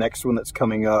think the next one that's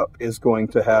coming up is going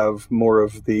to have more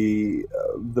of the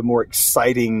more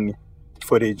exciting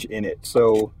footage in it.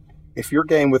 So if you're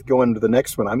game with going to the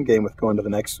next one, I'm game with going to the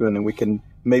next one, and we can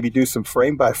maybe do some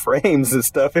frame by frames and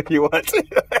stuff if you want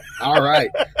to. All right.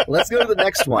 Let's go to the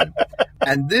next one.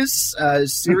 And this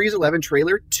Series 11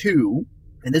 Trailer 2,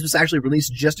 and this was actually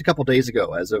released just a couple days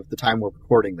ago as of the time we're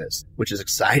recording this, which is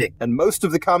exciting. And most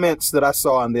of the comments that I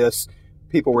saw on this,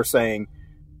 people were saying,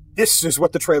 this is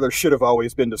what the trailer should have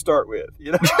always been to start with.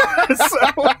 You know?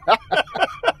 So,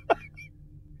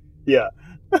 yeah.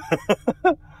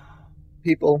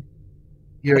 People,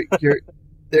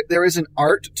 there is an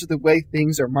art to the way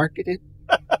things are marketed.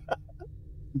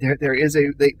 There is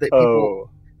a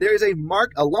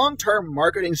long-term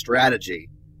marketing strategy,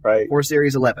 right, for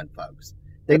Series 11, folks.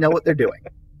 They know what they're doing.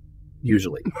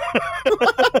 Usually.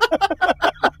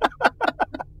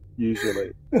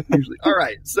 Usually. All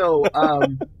right. So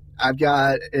I've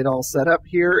got it all set up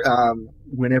here.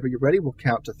 Whenever you're ready, we'll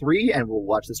count to 3 and we'll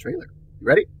watch this trailer. You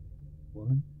ready?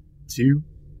 1, 2,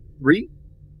 3.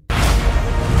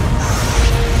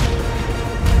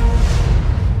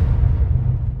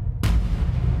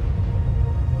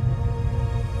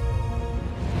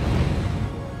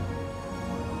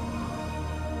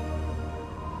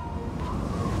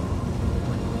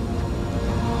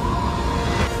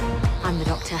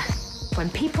 When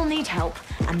people need help,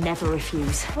 I never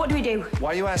refuse. What do we do?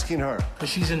 Why are you asking her? Because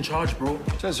she's in charge, bro.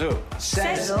 Says who?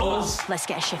 Says us. Let's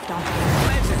get a shift on.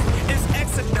 Legend is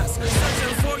Exodus,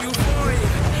 searching for euphoria,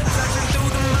 searching through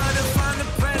the mud to find the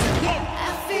present. I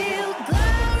feel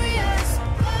glorious,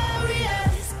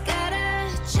 glorious. Got a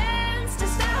chance to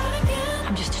start again.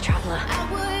 I'm just a traveller. I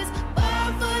was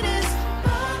born for this,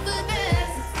 born for this.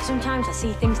 Sometimes I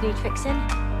see things need fixing.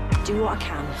 Do what I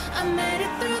can. I made it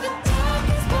through the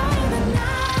darkest part of the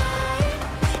night,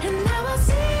 and now I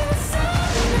see the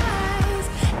sunrise.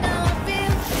 Now I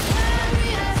feel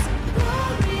glorious,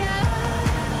 glorious.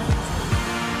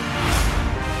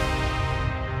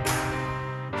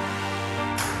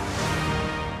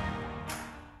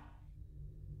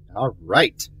 All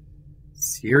right.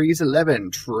 Series 11,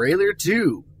 Trailer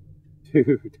 2.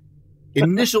 Dude.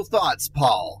 Initial thoughts,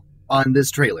 Paul, on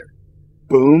this trailer.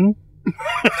 Boom.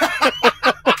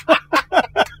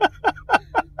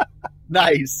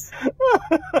 Nice.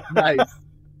 Nice.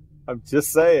 I'm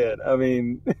just saying. I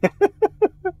mean,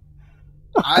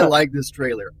 I like this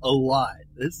trailer a lot.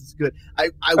 This is good. I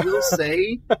will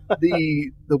say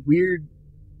the weird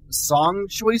song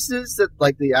choices that,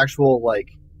 like, the actual, like,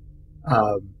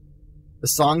 the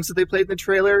songs that they played in the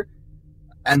trailer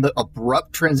and the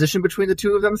abrupt transition between the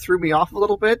two of them threw me off a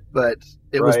little bit, but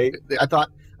it Right. was,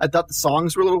 I thought the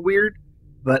songs were a little weird,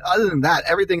 but other than that,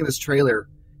 everything in this trailer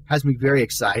has me very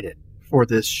excited for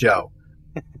this show.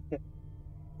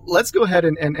 Let's go ahead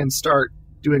and start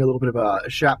doing a little bit of a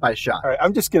shot by shot. all right,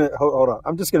 I'm just going to, hold on.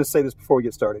 I'm just going to say this before we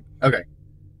get started. Okay.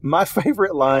 My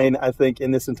favorite line, I think,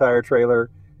 in this entire trailer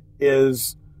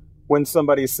is when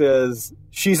somebody says,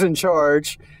 she's in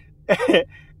charge,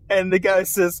 and the guy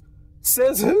says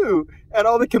who? And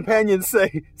all the companions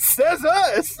say, says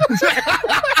us!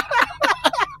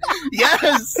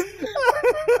 Yes!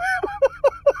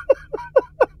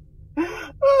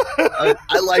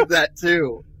 I like that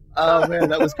too. Oh man,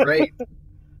 that was great.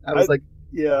 I was like,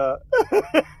 Yeah.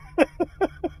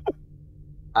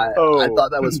 I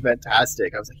thought that was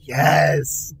fantastic. I was like,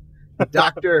 yes,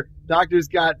 Doctor's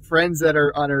got friends that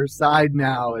are on her side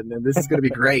now, and then this is going to be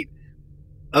great.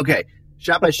 Okay,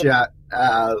 shot by shot,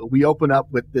 we open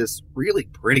up with this really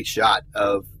pretty shot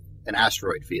of an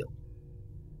asteroid field,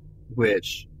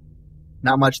 which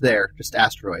not much there, just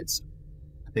asteroids.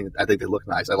 I think they look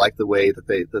nice. I like the way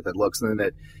that looks, and then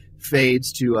it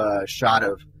fades to a shot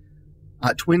of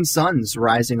twin suns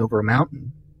rising over a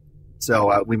mountain.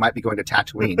 So we might be going to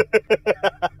Tatooine.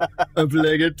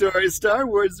 Obligatory Star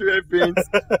Wars reference.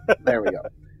 There we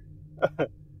go.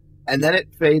 And then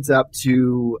it fades up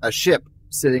to a ship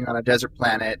sitting on a desert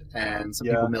planet and some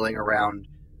people milling around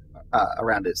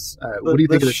us. What do you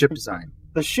think of the ship design?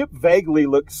 The ship vaguely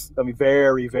looks, I mean,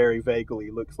 very, very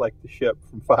vaguely looks like the ship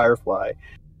from Firefly.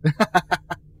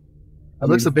 It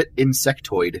looks a bit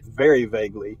insectoid. Very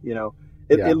vaguely, you know.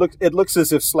 It looks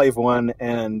as if Slave One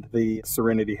and the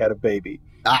Serenity had a baby.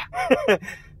 Ah.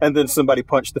 And then somebody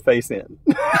punched the face in.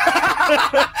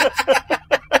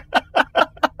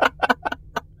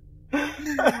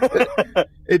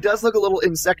 It does look a little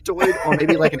insectoid, or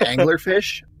maybe like an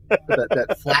anglerfish.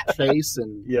 That flat face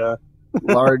and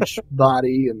large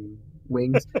body and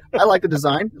wings. I like the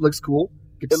design. It looks cool.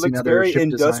 It looks very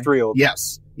industrial. Design.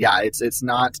 Yes. Yeah, it's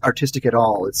not artistic at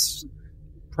all. It's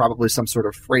probably some sort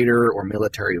of freighter or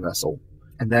military vessel.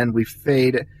 And then we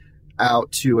fade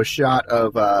out to a shot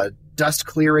of dust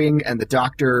clearing and the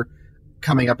Doctor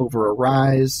coming up over a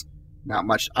rise. Not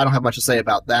much. I don't have much to say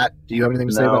about that. Do you have anything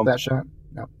to say about that shot?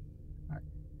 No. All right.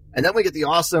 And then we get the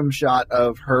awesome shot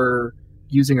of her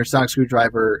using her sonic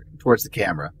screwdriver towards the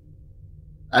camera.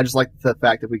 I just like the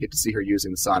fact that we get to see her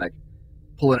using the sonic,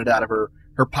 pulling it out of her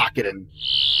pocket.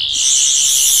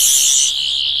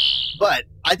 But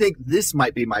I think this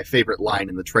might be my favorite line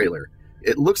in the trailer.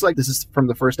 It looks like this is from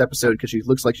the first episode because she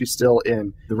looks like she's still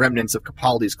in the remnants of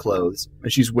Capaldi's clothes.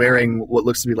 And she's wearing what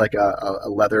looks to be like a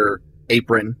leather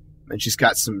apron. And she's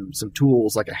got some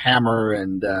tools like a hammer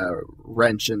and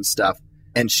wrench and stuff.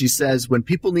 And she says, when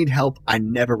people need help, I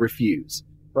never refuse.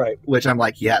 Right. Which I'm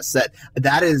like, yes,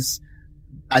 that is,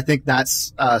 I think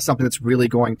that's something that's really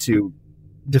going to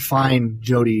define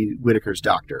Jodie Whittaker's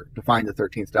Doctor, define the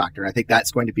 13th Doctor. And I think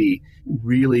that's going to be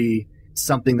really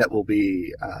something that will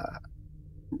be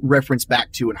referenced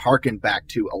back to and harkened back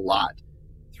to a lot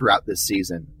throughout this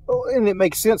season. Oh, and it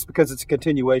makes sense because it's a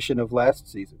continuation of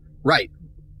last season. Right.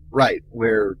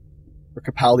 Where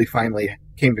Capaldi finally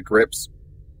came to grips.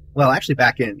 Well, actually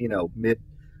back in,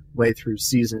 midway through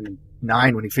season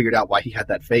 9 when he figured out why he had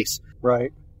that face.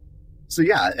 Right. So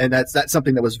yeah, and that's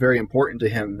something that was very important to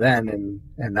him then,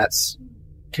 and that's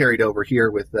carried over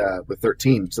here with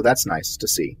 13. So that's nice to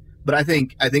see. But I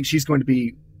think she's going to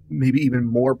be maybe even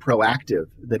more proactive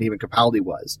than even Capaldi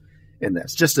was in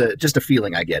this. Just a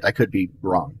feeling I get. I could be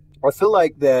wrong. I feel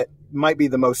like that might be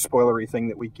the most spoilery thing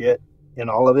that we get in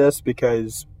all of this,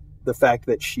 because the fact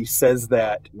that she says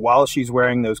that while she's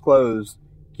wearing those clothes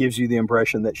gives you the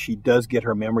impression that she does get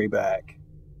her memory back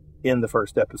in the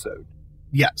first episode.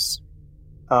 Yes.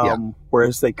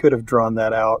 Whereas they could have drawn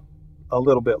that out a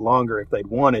little bit longer if they'd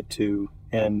wanted to,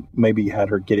 and maybe had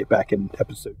her get it back in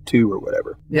episode 2 or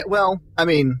whatever. Yeah, well, I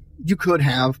mean, you could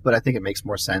have, but I think it makes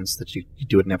more sense that you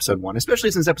do it in episode 1,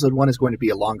 especially since episode 1 is going to be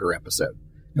a longer episode.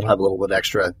 It'll have a little bit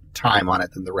extra time on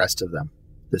it than the rest of them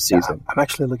this season. I'm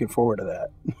actually looking forward to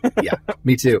that. Yeah,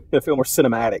 me too. It'll feel more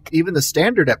cinematic. Even the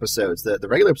standard episodes, the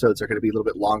regular episodes, are going to be a little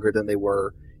bit longer than they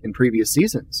were in previous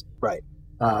seasons. Right.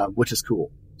 Which is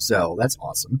cool. So that's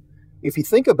awesome. If you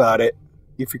think about it,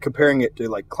 if you're comparing it to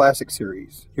like classic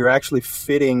series, you're actually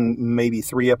fitting maybe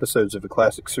 3 episodes of a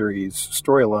classic series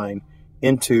storyline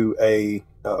into a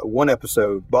 1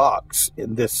 episode box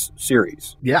in this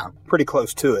series. Yeah. Pretty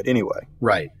close to it anyway.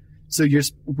 Right. So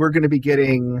we're going to be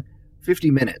getting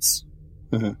 50 minutes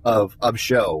of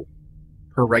show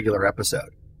per regular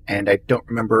episode. And I don't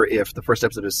remember if the first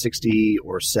episode is 60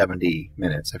 or 70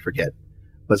 minutes. I forget. It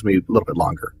was maybe a little bit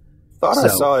longer. I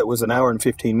saw it was an hour and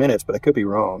 15 minutes, but I could be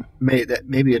wrong.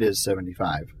 Maybe it is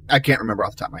 75. I can't remember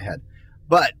off the top of my head.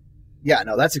 But yeah,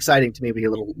 no, that's exciting to me. We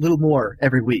get a little more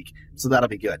every week, so that'll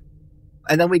be good.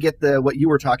 And then we get what you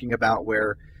were talking about,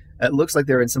 where it looks like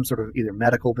they're in some sort of either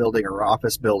medical building or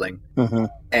office building,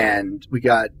 and we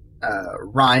got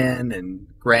Ryan and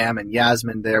Graham and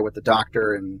Yasmin there with the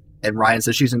doctor, and Ryan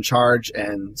says she's in charge,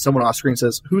 and someone off screen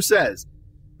says, "Who says?"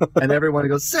 And everyone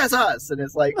goes, "Says us," and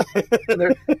it's like, and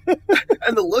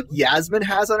the look Yasmin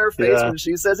has on her face when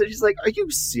she says it, she's like, "Are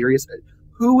you serious?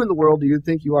 Who in the world do you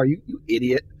think you are, you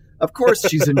idiot?" Of course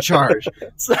she's in charge.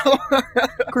 So,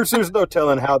 of course, there's no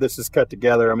telling how this is cut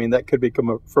together. I mean, that could be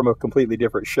from a completely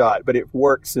different shot, but it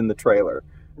works in the trailer.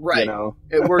 Right. You know?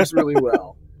 It works really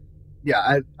well.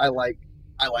 Yeah, I like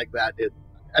that.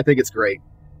 I think it's great.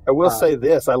 I will say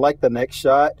this. I like the next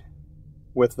shot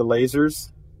with the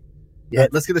lasers. Yeah,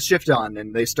 let's get the shift on,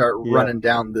 and they start running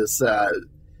down this, I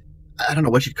don't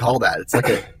know what you'd call that. It's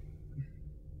like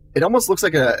it almost looks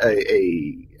like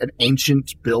an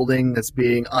ancient building that's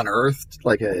being unearthed,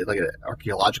 like an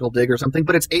archaeological dig or something,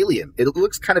 but it's alien. It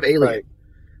looks kind of alien.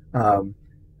 Right. And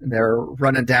they're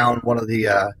running down one of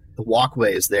the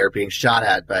walkways there, being shot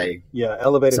at by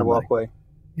elevated somebody. Walkway.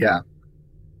 Yeah.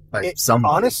 By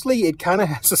somebody. Honestly, it kind of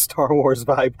has a Star Wars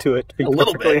vibe to it, to be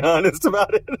perfectly honest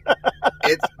about it.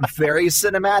 It's very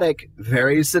cinematic,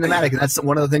 and that's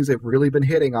one of the things they've really been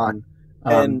hitting on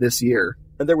this year.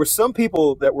 And there were some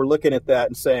people that were looking at that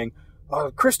and saying, "Oh,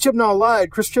 Chris Chibnall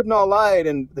lied,"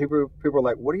 and people were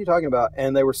like, "What are you talking about?"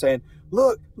 And they were saying,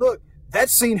 "Look, that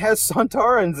scene has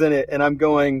Sontarans in it," and I'm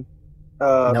going,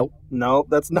 "Nope,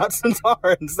 that's not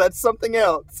Sontarans. That's something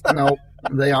else." Nope,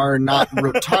 they are not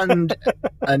rotund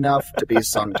enough to be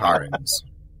Sontarans.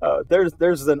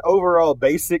 There's an overall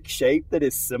basic shape that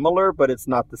is similar, but it's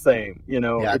not the same. You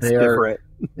know, it's different.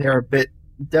 They're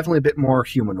definitely a bit more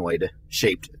humanoid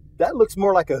shaped. That looks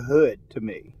more like a hood to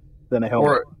me than a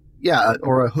helmet.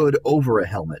 Or a hood over a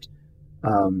helmet.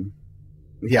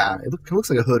 It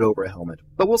looks like a hood over a helmet.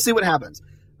 But we'll see what happens.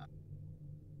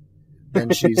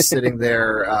 Then she's sitting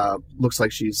there, looks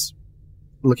like she's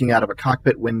looking out of a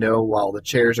cockpit window while the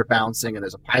chairs are bouncing, and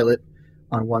there's a pilot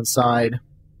on one side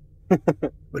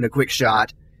in a quick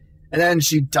shot. And then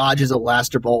she dodges a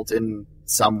blaster bolt in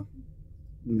some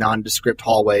nondescript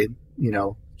hallway,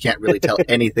 can't really tell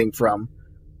anything from.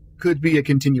 Could be a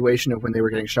continuation of when they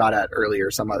were getting shot at earlier,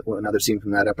 another scene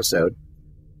from that episode.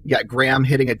 You got Graham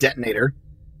hitting a detonator.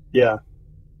 Yeah.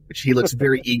 Which he looks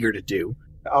very eager to do.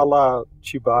 A la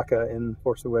Chewbacca in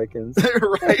Force Awakens.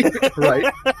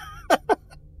 Right.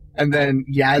 And then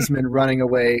Yasmin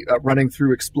running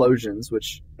through explosions,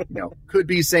 which, could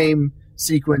be same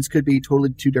sequence, could be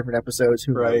totally 2 different episodes.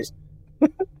 Who knows?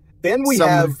 Then we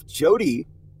have Jodie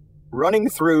running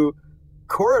through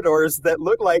corridors that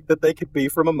look like that they could be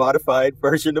from a modified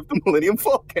version of the Millennium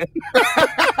Falcon.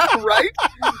 Right?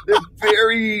 They're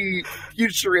very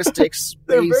futuristic space.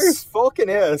 They're very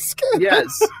Falcon-esque. Yes.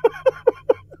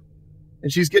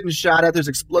 And she's getting shot at. There's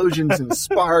explosions and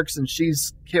sparks, and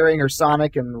she's carrying her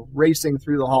Sonic and racing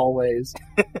through the hallways.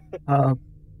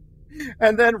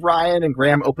 And then Ryan and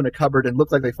Graham open a cupboard and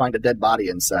look like they find a dead body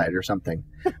inside or something.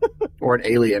 Or an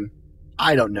alien.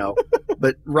 I don't know.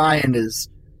 But Ryan is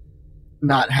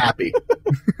not happy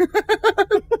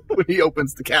when he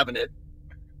opens the cabinet.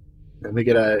 And we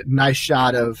get a nice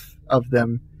shot of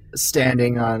them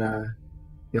standing on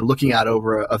looking out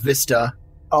over a vista.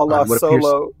 A la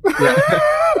Solo.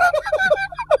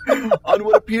 On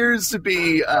what appears to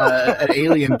be an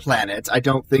alien planet. I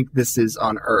don't think this is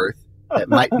on Earth. It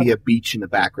might be a beach in the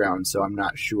background, so I'm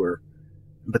not sure.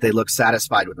 But they look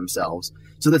satisfied with themselves.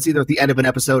 So that's either at the end of an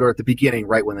episode or at the beginning,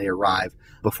 right when they arrive,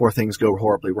 before things go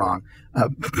horribly wrong.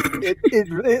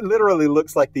 It literally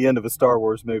looks like the end of a Star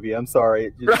Wars movie. I'm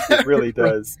sorry. It really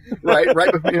does. Right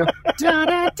before,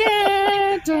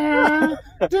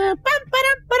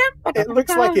 It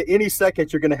looks like at any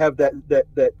second you're going to have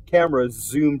that camera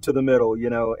zoom to the middle, and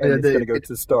it's going to go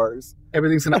to stars.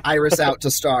 Everything's going to iris out to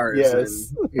stars.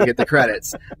 Yes. And you get the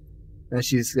credits. And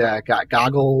she's got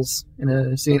goggles in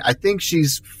a scene. I think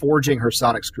she's forging her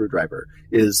sonic screwdriver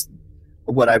is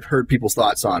what I've heard people's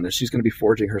thoughts on. Is she's going to be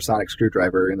forging her sonic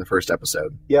screwdriver in the first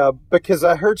episode. Yeah, because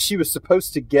I heard she was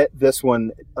supposed to get this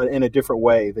one in a different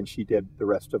way than she did the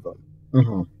rest of them.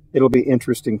 Mm-hmm. It'll be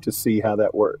interesting to see how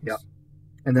that works. Yeah.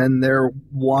 And then they're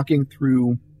walking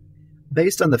through,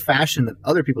 based on the fashion that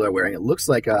other people are wearing, it looks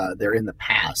like they're in the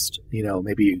past,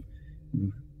 maybe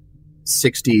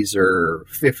 60s or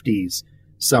 50s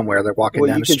somewhere. They're walking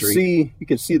down the street. You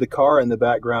can see the car in the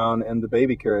background, and the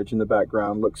baby carriage in the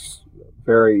background looks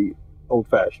very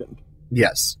old-fashioned.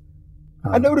 Yes.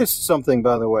 I noticed something,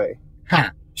 by the way. Huh.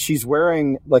 She's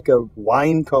wearing like a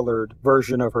wine-colored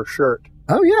version of her shirt.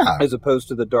 Oh, yeah. As opposed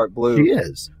to the dark blue. She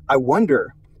is. I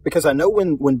wonder, because I know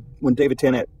when David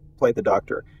Tennant played the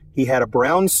Doctor, he had a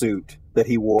brown suit that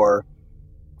he wore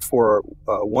for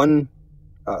one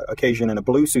occasion and a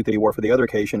blue suit that he wore for the other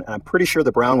occasion. And I'm pretty sure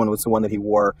the brown one was the one that he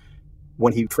wore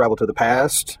when he traveled to the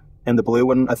past, and the blue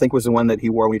one, I think, was the one that he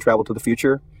wore when he traveled to the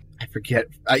future. I forget.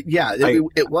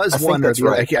 It was one or the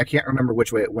other. I can't remember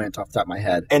which way it went off the top of my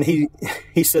head. And he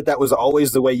said that was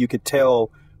always the way you could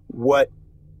tell what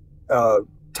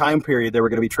time period they were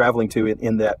going to be traveling to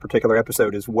in that particular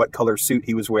episode, is what color suit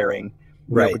he was wearing.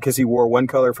 Right. Because he wore one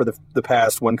color for the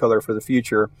past, one color for the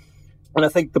future. And I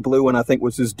think the blue one,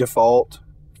 was his default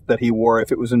that he wore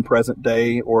if it was in present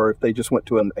day or if they just went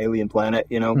to an alien planet,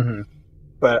 Mm-hmm.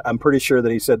 But I'm pretty sure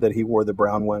that he said that he wore the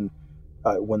brown one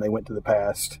when they went to the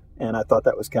past. And I thought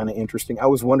that was kind of interesting. I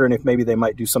was wondering if maybe they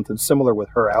might do something similar with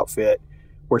her outfit,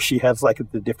 where she has like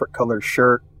the different color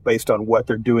shirt based on what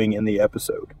they're doing in the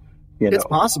episode. It's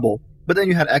possible. But then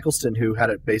you had Eccleston, who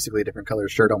had basically a different color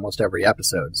shirt almost every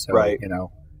episode. So, right.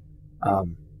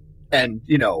 And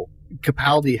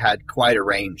Capaldi had quite a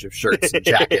range of shirts and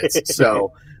jackets.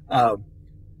 So,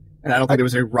 and I don't think there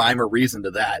was any rhyme or reason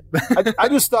to that. I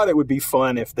just thought it would be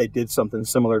fun if they did something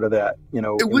similar to that,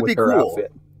 it would with be her cool.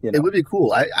 outfit. It would be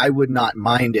cool. I would not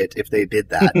mind it if they did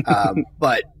that.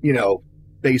 But,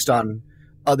 based on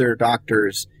other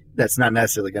doctors, that's not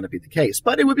necessarily going to be the case.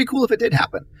 But it would be cool if it did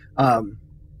happen. I'm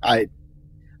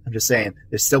just saying,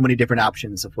 there's so many different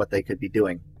options of what they could be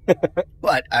doing.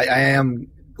 But I am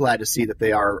glad to see that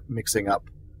they are mixing up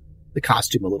the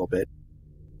costume a little bit.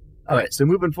 All right, so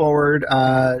moving forward,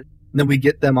 then we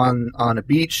get them on a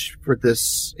beach for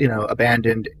this,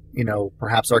 abandoned,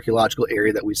 perhaps archaeological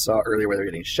area that we saw earlier where they're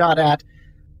getting shot at.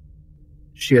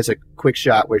 She has a quick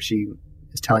shot where she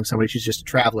is telling somebody she's just a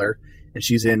traveler, and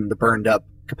she's in the burned up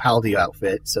Capaldi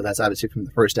outfit, so that's obviously from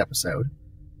the first episode.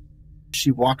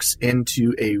 She walks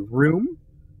into a room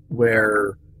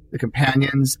where the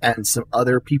companions and some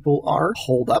other people are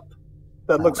holed up.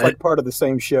 That looks like part of the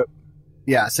same ship.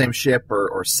 Yeah, same ship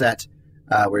or set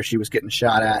where she was getting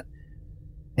shot at.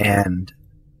 And,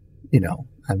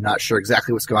 I'm not sure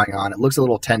exactly what's going on. It looks a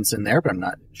little tense in there, but I'm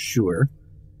not sure.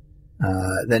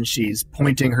 Then she's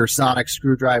pointing her sonic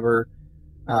screwdriver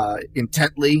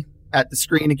intently at the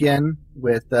screen again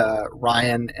with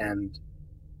Ryan, and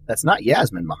that's not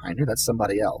Yasmin behind her. That's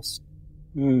somebody else.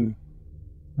 Not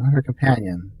her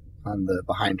companion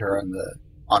behind her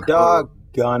on her.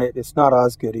 Doggone it! It's not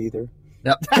Osgood either.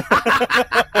 Nope.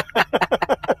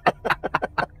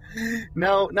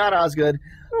 No, not Osgood.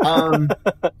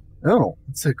 Oh,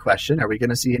 that's a question. Are we going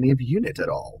to see any of Unit at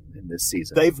all in this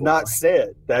season? They've not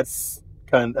said. That's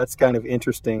kind of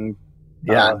interesting.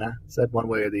 Yeah, not said one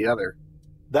way or the other.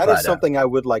 That is something I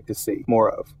would like to see more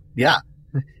of. Yeah.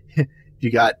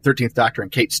 You got 13th Doctor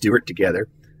and Kate Stewart together.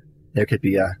 There could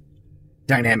be a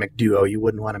dynamic duo you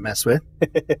wouldn't want to mess with.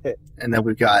 And then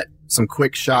we've got some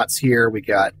quick shots here. We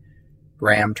got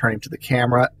Graham turning to the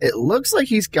camera. It looks like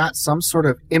he's got some sort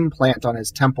of implant on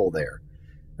his temple there.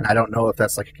 And I don't know if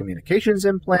that's like a communications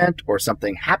implant or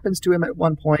something happens to him at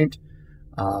one point.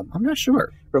 I'm not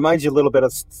sure. Reminds you a little bit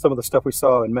of some of the stuff we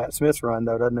saw in Matt Smith's run,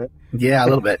 though, doesn't it? Yeah, a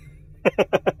little bit.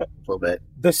 A little bit.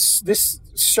 This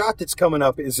shot that's coming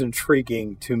up is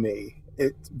intriguing to me.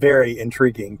 It's very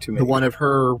intriguing to me. The one of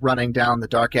her running down the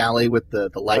dark alley with the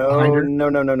light Oh, behind her?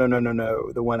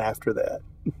 no. The one after that.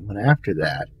 The one after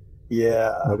that.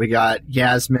 Yeah. Where we got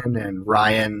Yasmin and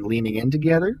Ryan leaning in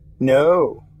together?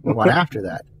 No. The one after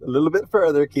that. A little bit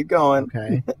further. Keep going.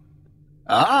 Okay.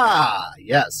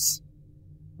 Yes.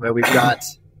 Where we've got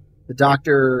the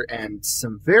doctor and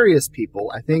some various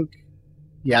people. I think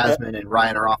Yasmin and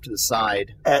Ryan are off to the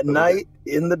side. At night,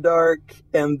 in the dark,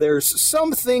 and there's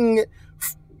something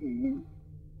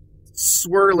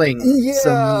Swirling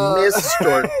some mist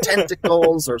or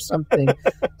tentacles or something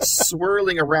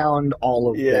swirling around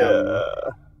all of them,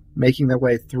 making their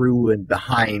way through and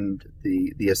behind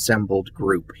the assembled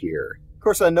group here. Of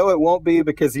course, I know it won't be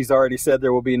because he's already said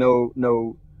there will be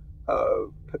no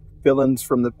villains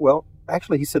from the... Well,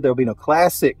 actually, he said there will be no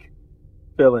classic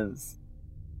villains,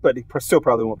 but he still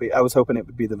probably won't be. I was hoping it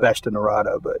would be the Vashta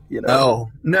Narada, but, you know.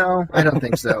 Oh, no, I don't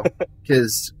think so.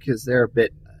 Because they're a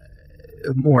bit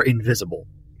more invisible.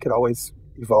 Could always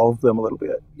evolve them a little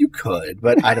bit. You could,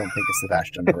 but I don't think it's the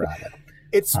Vashta Narada.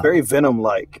 It's very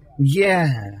Venom-like.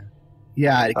 Yeah.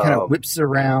 Yeah, it kind of whips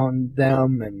around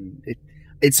them, and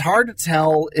it's hard to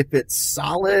tell if it's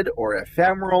solid or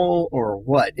ephemeral or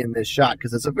what in this shot,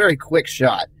 because it's a very quick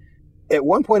shot. At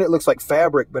one point it looks like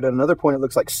fabric, but at another point it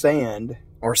looks like sand.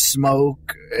 Or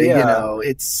smoke. Yeah. You know,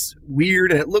 it's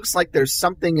weird, and it looks like there's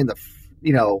something in the,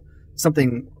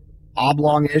 something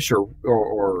oblong-ish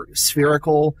or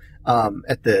spherical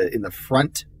in the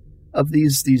front of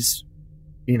these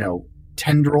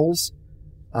tendrils.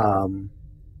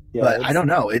 But I don't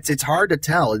know. It's hard to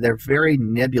tell. They're very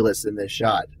nebulous in this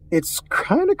shot. It's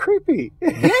kind of creepy. Yeah,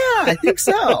 I think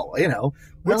so.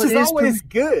 Which is always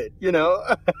good,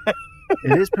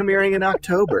 It is premiering in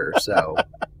October, so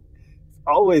it's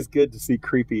always good to see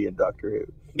creepy in Doctor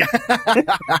Who.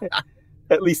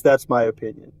 At least that's my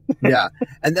opinion. Yeah.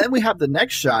 And then we have the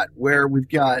next shot where we've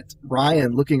got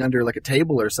Ryan looking under like a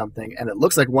table or something, and it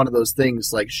looks like one of those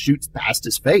things like shoots past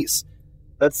his face.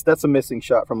 That's a missing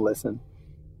shot from Listen.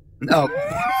 No.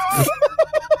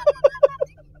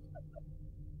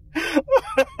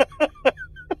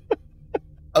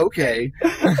 Okay.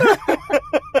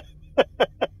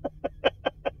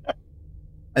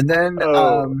 And then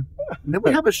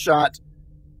we have a shot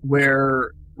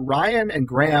where Ryan and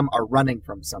Graham are running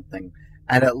from something,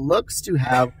 and it looks to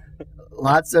have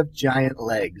lots of giant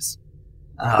legs.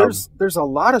 There's a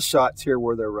lot of shots here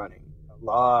where they're running. A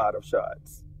lot of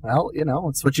shots. Well,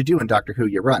 it's what you do in Doctor Who.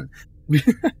 You run.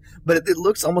 But it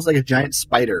looks almost like a giant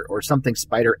spider or something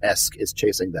spider-esque is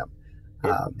chasing them.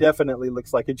 It definitely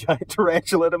looks like a giant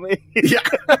tarantula to me. Yeah.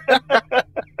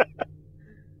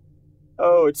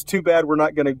 Oh, it's too bad we're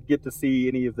not going to get to see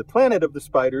any of the Planet of the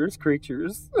Spiders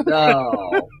creatures.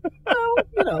 No.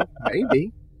 Well,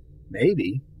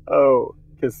 maybe. Oh,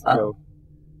 because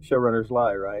showrunners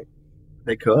lie, right?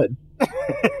 They could.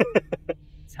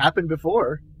 It's happened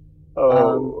before.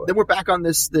 Oh, then we're back on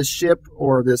this ship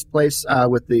or this place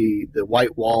with the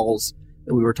white walls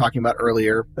that we were talking about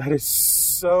earlier. that is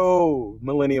so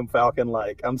Millennium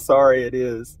Falcon-like. I'm sorry, it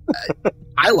is.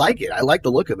 I like it. I like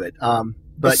the look of it.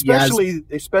 But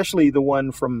especially the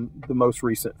one from the most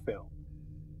recent film.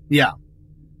 Yeah,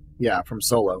 from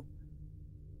Solo.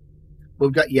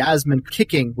 We've got Yasmin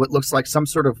kicking what looks like some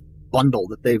sort of bundle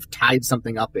that they've tied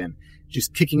something up in. She's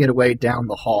kicking it away down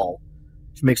the hall,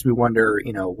 which makes me wonder,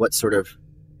 what sort of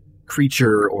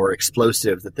creature or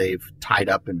explosive that they've tied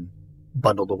up and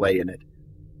bundled away in it.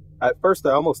 At first,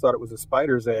 I almost thought it was a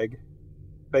spider's egg,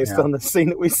 based on the scene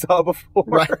that we saw before.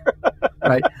 Right.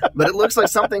 But it looks like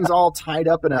something's all tied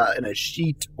up in a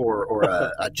sheet or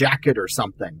a jacket or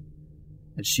something,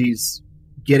 and she's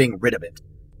getting rid of it.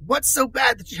 What's so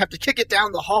bad that you have to kick it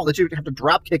down the hall? That you have to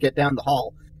drop kick it down the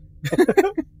hall?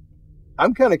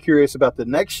 I'm kind of curious about the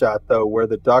next shot, though, where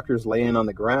the Doctor's laying on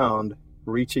the ground,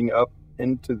 reaching up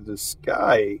into the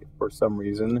sky for some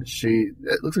reason.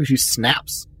 It looks like she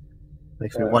snaps.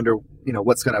 Makes me wonder,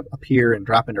 what's going to appear and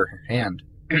drop into her hand.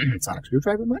 It's not a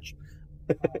screwdriver much?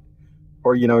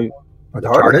 Or, or the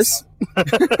TARDIS?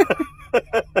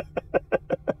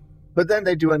 But then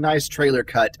they do a nice trailer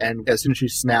cut, and as soon as she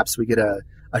snaps, we get a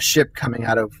ship coming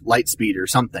out of Lightspeed or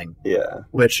something. Yeah.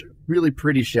 Which, really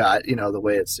pretty shot, the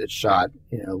way it's shot,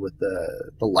 with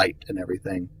the light and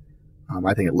everything.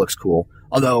 I think it looks cool.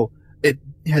 Although, it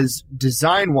has,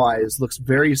 design-wise, looks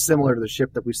very similar to the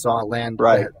ship that we saw land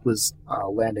that was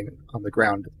landing on the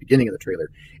ground at the beginning of the trailer.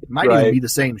 It might even be the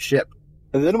same ship.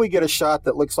 And then we get a shot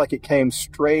that looks like it came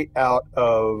straight out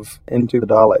of Into the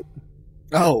Dalek.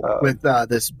 Oh, with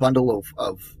this bundle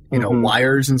of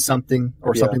wires and something,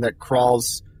 or something that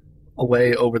crawls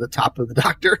away over the top of the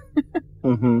Doctor.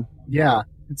 Mm-hmm. Yeah,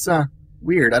 it's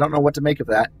weird. I don't know what to make of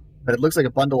that, but it looks like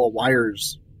a bundle of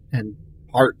wires and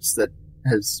parts that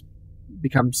has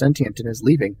become sentient and is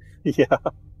leaving. Yeah.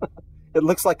 It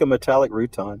looks like a metallic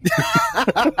Rutan.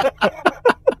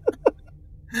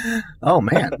 Oh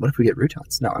man, what if we get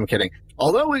Rutons? No, I'm kidding.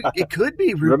 Although it could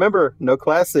be Remember, no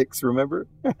classics, remember?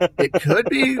 it could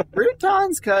be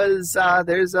Rutons because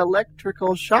there's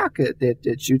electrical shock.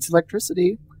 It shoots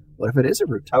electricity. What if it is a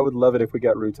Ruton? I would love it if we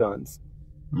got Rutons.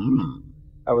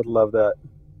 I would love that.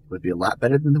 Would be a lot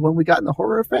better than the one we got in the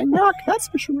Horror of Fang Rock, that's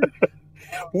for sure.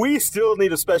 We still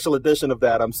need a special edition of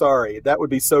that. I'm sorry. That would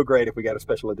be so great if we got a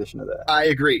special edition of that. I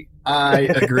agree. And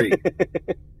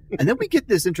then we get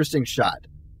this interesting shot.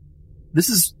 This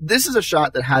is a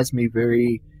shot that has me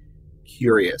very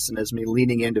curious and has me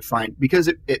leaning in to find, because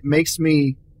it makes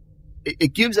me,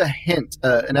 it gives a hint,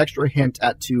 an extra hint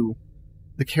to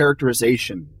the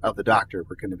characterization of the Doctor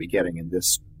we're going to be getting in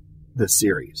this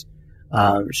series.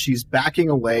 She's backing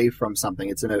away from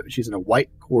something. She's in a white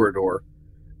corridor,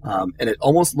 and it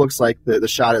almost looks like the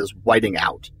shot is whiting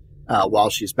out while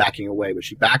she's backing away. But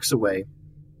she backs away,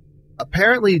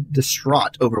 apparently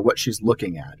distraught over what she's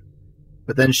looking at.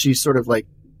 But then she sort of like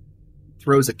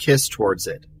throws a kiss towards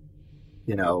it,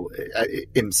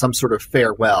 in some sort of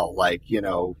farewell,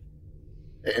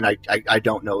 and I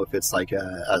don't know if it's like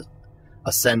a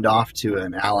send off to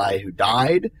an ally who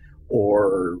died,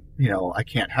 or, I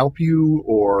can't help you,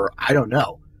 or I don't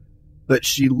know. But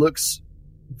she looks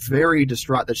very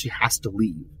distraught that she has to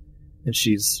leave. And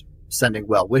she's sending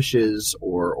well wishes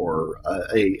or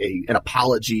an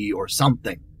apology or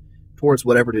something towards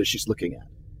whatever it is she's looking at.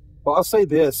 Well, I'll say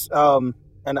this, and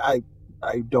I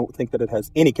don't think that it has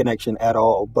any connection at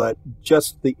all, but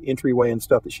just the entryway and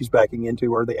stuff that she's backing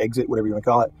into, or the exit, whatever you want to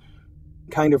call it,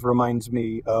 kind of reminds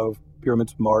me of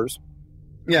Pyramids of Mars.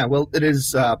 Yeah, well, it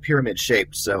is pyramid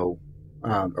shaped, so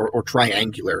or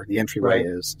triangular. The entryway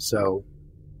is so.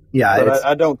 Yeah, but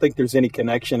I don't think there's any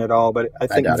connection at all. But I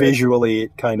think visually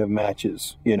it kind of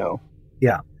matches.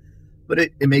 Yeah, but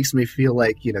it makes me feel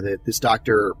like that this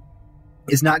Doctor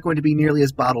is not going to be nearly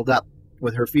as bottled up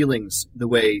with her feelings the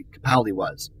way Capaldi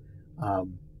was.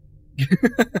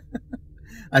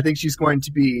 I think she's going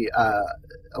to be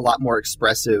a lot more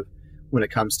expressive when it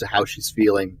comes to how she's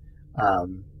feeling.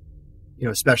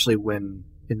 Especially when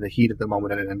in the heat of the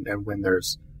moment and when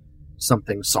there's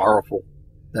something sorrowful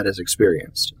that is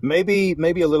experienced. Maybe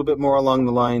a little bit more along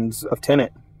the lines of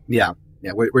Tenet. Yeah,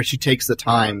 where she takes the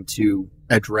time to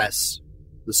address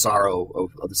the sorrow of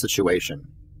the situation.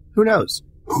 Who knows?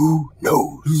 Who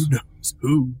knows? Who knows?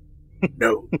 Who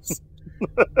knows?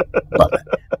 Love it.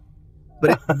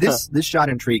 But this shot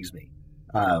intrigues me.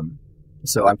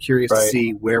 So I'm curious to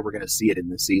see where we're going to see it in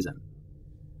this season.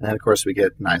 And then, of course, we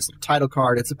get a nice little title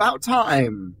card. It's about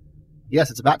time. Yes,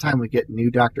 it's about time we get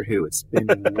new Doctor Who. It's been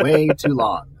way too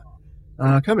long.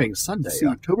 Coming Sunday,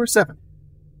 October 7th.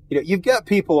 You've got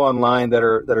people online that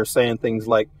are saying things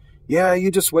like, yeah, you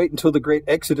just wait until the great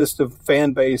exodus of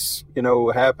fan base,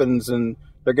 happens, and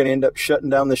they're going to end up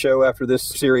shutting down the show after this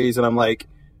series. And I'm like,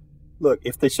 look,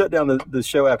 if they shut down the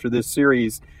show after this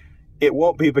series, it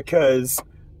won't be because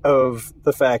of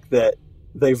the fact that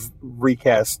they've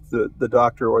recast the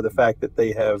Doctor or the fact that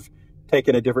they have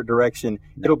taken a different direction.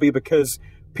 No. It'll be because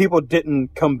people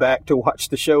didn't come back to watch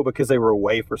the show because they were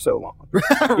away for so long.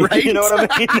 Right? You know what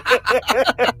I mean?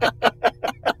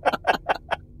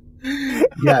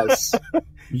 Yes.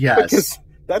 Because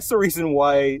that's the reason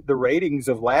why the ratings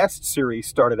of last series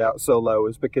started out so low,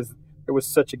 is because there was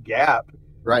such a gap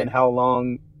in how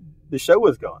long the show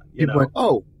was gone. Went,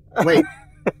 oh, wait,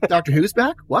 Doctor Who's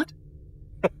back? What?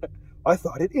 I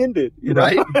thought it ended.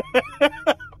 Right?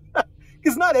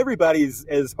 Because not everybody's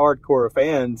as hardcore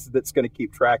fans that's going to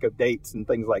keep track of dates and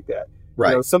things like that.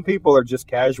 Right. Some people are just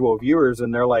casual viewers,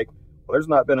 and they're like, well, there's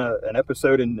not been an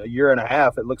episode in a year and a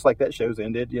half. It looks like that show's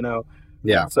ended,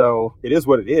 Yeah. So it is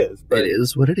what it is. But, it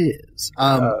is what it is.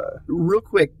 Real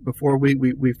quick, before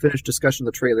we finish discussing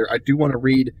the trailer, I do want to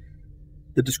read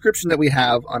the description that we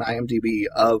have on IMDb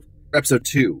of episode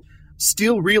 2.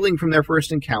 Still reeling from their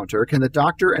first encounter, can the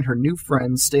Doctor and her new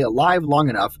friends stay alive long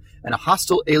enough in a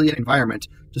hostile alien environment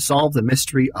to solve the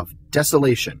mystery of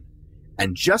desolation?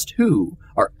 And just who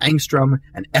are Angstrom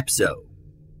and Epzo?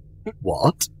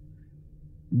 What?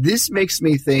 This makes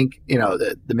me think,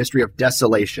 the mystery of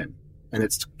desolation, and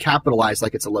it's capitalized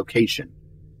like it's a location,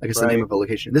 like it's the name of a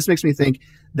location. This makes me think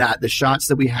that the shots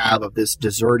that we have of this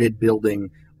deserted building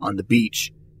on the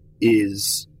beach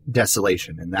is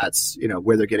desolation, and that's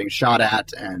where they're getting shot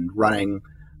at and running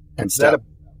and stuff. Is that a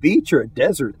beach or a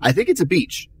desert? I think it's a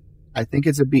beach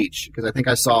because I think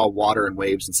I saw water and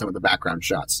waves in some of the background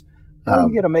shots. You're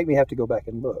gonna make me have to go back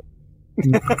and look.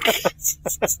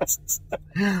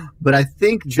 But I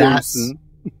think Jason.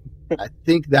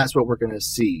 that's what we're going to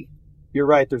see. You're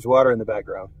right. There's water in the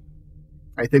background.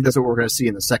 I think that's what we're going to see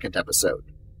in the second episode.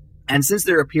 And since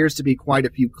there appears to be quite a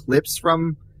few clips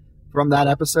from that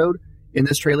episode in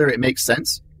this trailer, it makes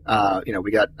sense.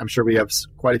 I'm sure we have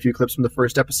quite a few clips from the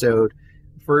first episode.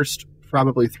 First,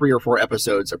 probably 3 or 4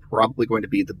 episodes are probably going to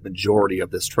be the majority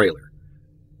of this trailer.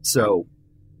 So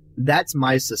that's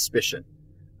my suspicion.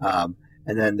 And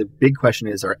then the big question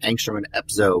is, are Angstrom and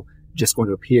Epzo just going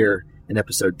to appear in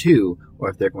episode 2, or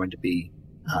if they're going to be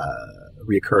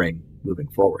reoccurring moving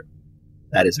forward?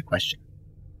 That is a question.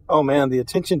 Oh man, the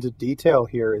attention to detail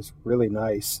here is really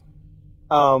nice.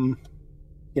 I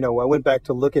went back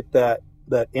to look at that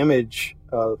image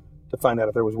to find out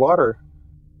if there was water.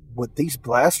 With these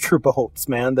blaster bolts,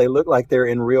 man, they look like they're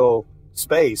in real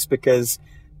space because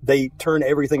they turn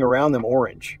everything around them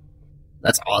orange.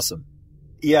 That's awesome.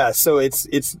 Yeah, so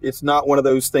it's not one of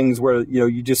those things where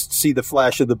you just see the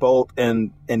flash of the bolt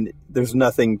and there's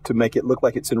nothing to make it look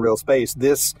like it's in real space.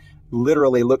 This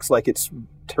literally looks like it's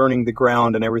turning the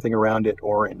ground and everything around it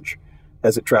orange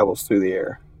as it travels through the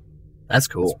air. That's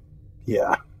cool.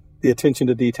 Yeah, the attention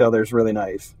to detail there is really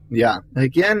nice. Yeah,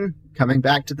 again, coming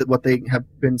back to what they have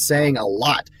been saying a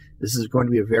lot, this is going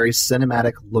to be a very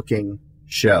cinematic-looking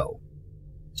show.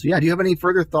 So yeah, do you have any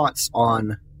further thoughts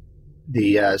on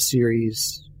the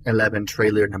Series 11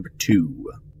 trailer number 2?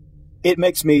 It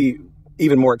makes me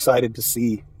even more excited to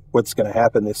see what's going to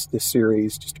happen this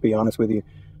series, just to be honest with you.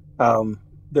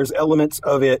 There's elements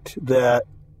of it that,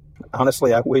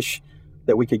 honestly, I wish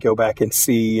that we could go back and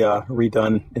see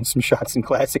redone in some shots in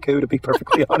Classic Who, to be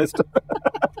perfectly honest.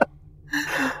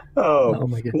 Oh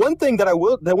my goodness. One thing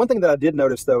that I did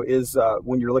notice though is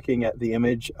when you're looking at the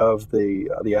image of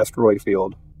the asteroid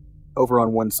field, over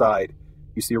on one side,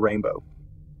 you see a rainbow,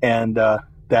 and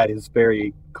that is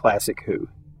very Classic Who.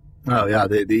 Oh yeah,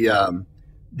 the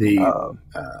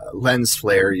lens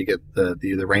flare, you get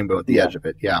the rainbow at the edge of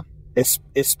it. Yeah,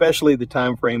 especially the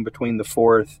time frame between the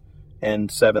 4th and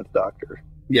 7th Doctor.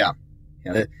 Yeah,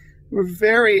 we're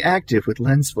very active with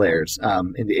lens flares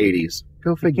in the 80s.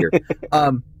 Go figure.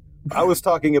 I was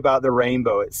talking about the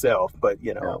rainbow itself, but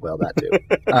Oh, well, that too.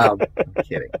 I'm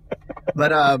kidding.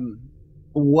 But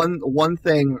one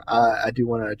thing I do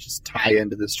want to just tie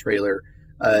into this trailer,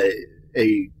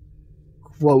 a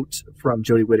quote from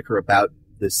Jodie Whittaker about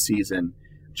this season.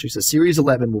 She says, "Series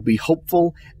 11 will be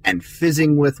hopeful and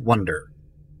fizzing with wonder."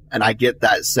 And I get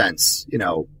that sense,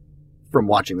 from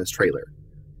watching this trailer.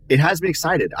 It has me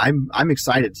excited. I'm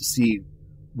excited to see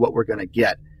what we're going to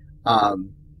get.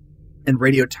 And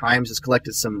Radio Times has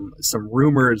collected some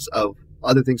rumors of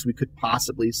other things we could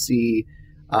possibly see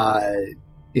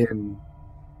in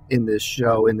this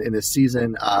show, in this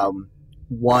season.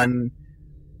 One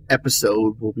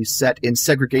episode will be set in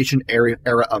segregation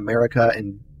era America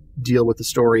and deal with the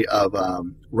story of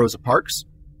Rosa Parks,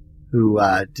 who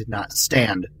did not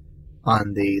stand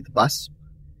on the bus.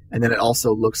 And then it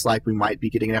also looks like we might be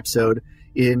getting an episode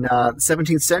in the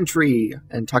 17th century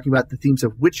and talking about the themes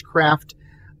of witchcraft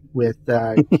with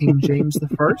King James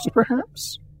I,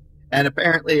 perhaps. And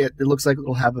apparently it looks like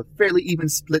it'll have a fairly even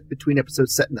split between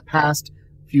episodes set in the past,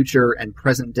 future, and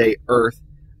present-day Earth.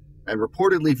 And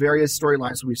reportedly various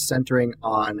storylines will be centering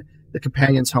on the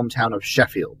companion's hometown of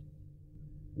Sheffield.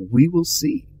 We will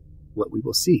see what we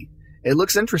will see. It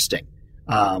looks interesting,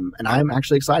 and I'm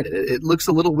actually excited. It looks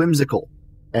a little whimsical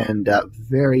and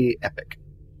very epic.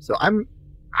 So I'm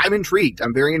intrigued.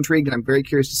 I'm very intrigued, and I'm very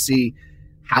curious to see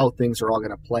how things are all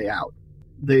going to play out.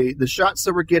 The shots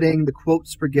that we're getting, the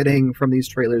quotes we're getting from these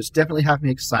trailers definitely have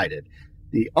me excited.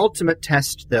 The ultimate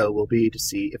test, though, will be to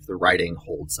see if the writing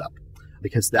holds up,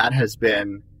 because that has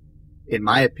been, in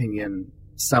my opinion,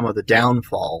 some of the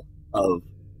downfall of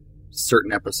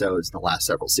certain episodes in the last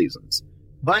several seasons.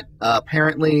 But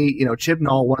apparently,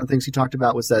 Chibnall, one of the things he talked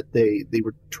about was that they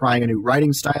were trying a new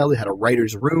writing style. They had a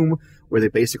writer's room where they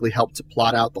basically helped to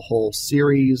plot out the whole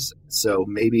series. So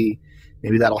maybe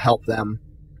that'll help them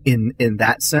in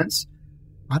that sense.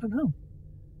 I don't know.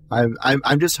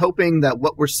 I'm just hoping that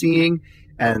what we're seeing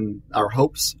and our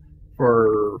hopes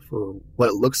for what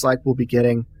it looks like we'll be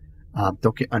getting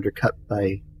don't get undercut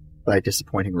by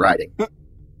disappointing writing.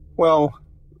 Well,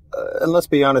 and let's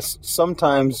be honest,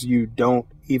 sometimes you don't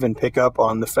even pick up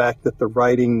on the fact that the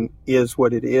writing is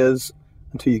what it is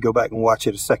until you go back and watch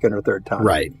it a second or third time.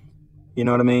 Right. You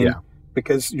know what I mean? Yeah.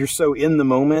 Because you're so in the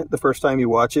moment the first time you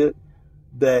watch it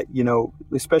that,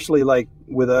 especially like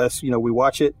with us, we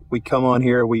watch it, we come on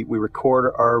here, we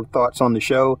record our thoughts on the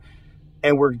show,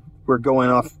 and we're going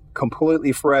off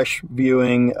completely fresh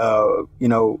viewing,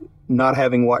 not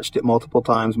having watched it multiple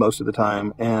times most of the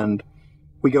time, and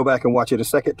we go back and watch it a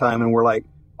second time, and we're like,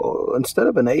 oh, instead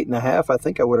of an 8.5, I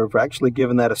think I would have actually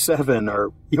given that a 7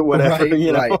 or whatever, Right,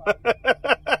 you know.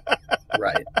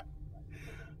 Right.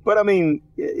 But I mean,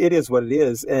 it is what it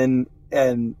is, and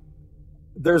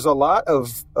there's a lot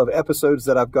of episodes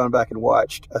that I've gone back and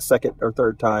watched a second or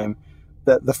third time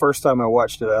that the first time I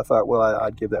watched it, I thought, well,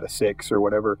 I'd give that a 6 or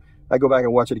whatever. I go back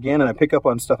and watch it again, and I pick up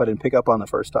on stuff I didn't pick up on the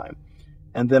first time.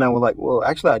 And then I was like, well,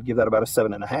 actually, I'd give that about a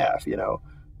 7.5,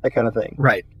 that kind of thing.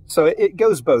 Right. So it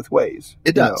goes both ways.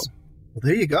 It does. Well,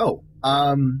 there you go.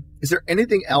 Is there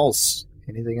anything else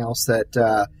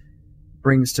that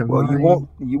brings to Well, mind?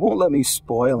 you won't let me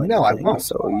spoil anything. No, I won't.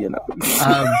 So,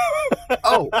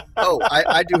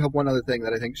 I do have one other thing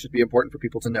that I think should be important for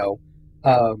people to know.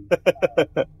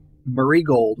 Murray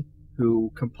Gold,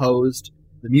 who composed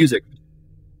the music,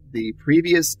 the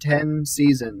previous 10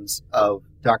 seasons of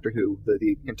Doctor Who,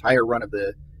 the entire run of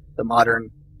the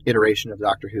modern iteration of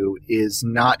Doctor Who, is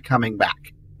not coming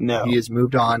back. No. He has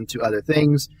moved on to other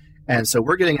things, and so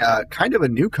we're getting a kind of a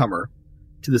newcomer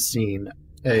to the scene,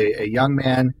 a young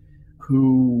man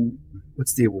who,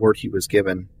 what's the award he was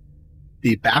given?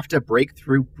 The BAFTA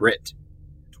Breakthrough Brit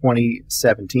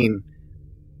 2017.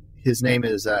 His name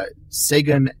is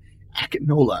Segun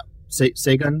Akinola.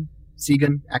 Segun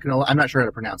Akinola. I'm not sure how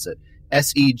to pronounce it.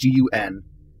 Segun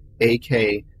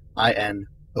Akinola.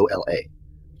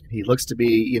 He looks to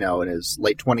be, in his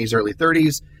late 20s, early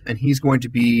 30s, and he's going to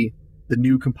be the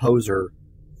new composer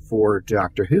for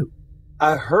Doctor Who.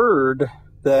 I heard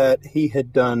that he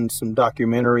had done some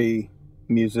documentary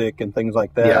music and things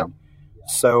like that. Yeah.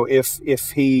 So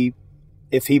if he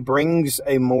brings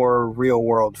a more real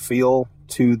world feel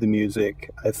to the music,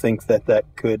 I think that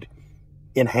could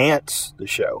enhance the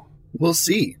show. We'll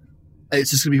see.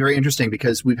 It's just going to be very interesting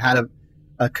because we've had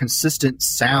a consistent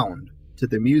sound to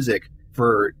the music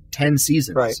for 10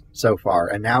 seasons so far,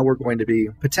 and now we're going to be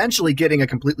potentially getting a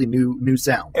completely new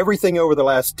sound. Everything over the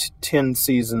last 10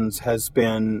 seasons has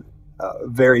been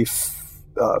very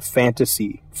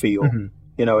fantasy feel. Mm-hmm.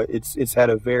 It's had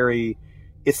a very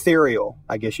ethereal,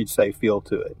 I guess you'd say, feel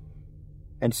to it.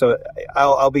 And so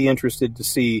I'll be interested to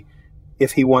see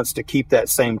if he wants to keep that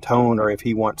same tone or if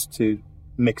he wants to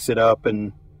mix it up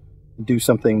and do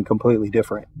something completely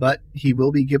different. But he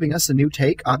will be giving us a new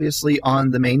take, obviously,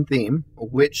 on the main theme,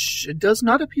 which it does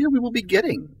not appear we will be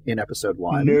getting in episode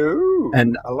 1. No.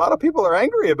 And a lot of people are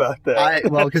angry about that.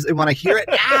 Because they want to hear it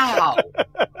now.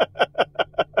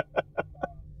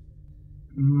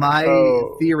 My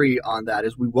theory on that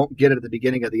is we won't get it at the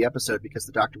beginning of the episode because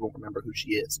the Doctor won't remember who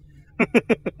she is.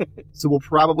 So we'll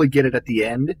probably get it at the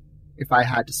end, if I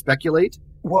had to speculate.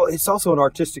 Well, it's also an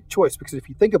artistic choice because if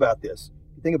you think about this,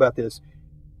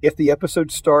 if the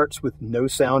episode starts with no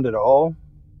sound at all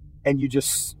and you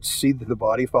just see the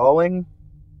body falling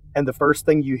and the first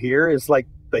thing you hear is like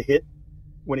the hit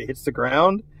when it hits the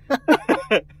ground.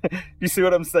 You see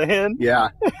what I'm saying? Yeah.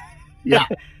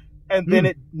 And then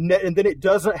it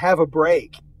doesn't have a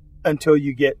break until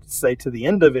you get, say, to the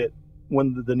end of it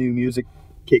when the new music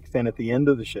kicks in at the end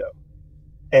of the show.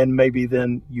 And maybe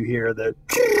then you hear the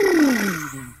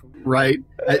right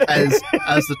as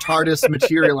the TARDIS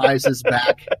materializes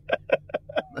back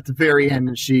at the very end,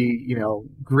 and she,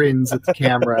 grins at the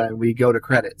camera, and we go to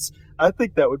credits. I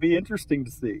think that would be interesting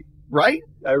to see. Right?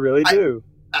 I really do.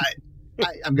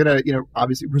 I'm gonna,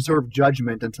 obviously reserve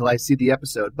judgment until I see the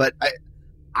episode, but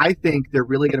I think they're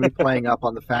really going to be playing up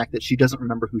on the fact that she doesn't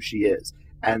remember who she is,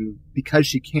 and because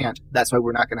she can't, that's why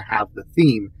we're not going to have the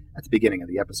theme at the beginning of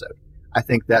the episode. I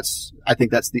think that's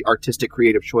the artistic,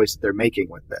 creative choice that they're making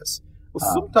with this. Well,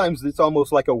 sometimes it's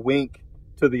almost like a wink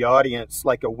to the audience,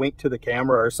 like a wink to the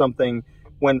camera or something,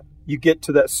 when you get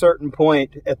to that certain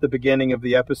point at the beginning of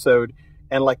the episode,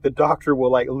 and like the Doctor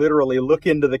will like literally look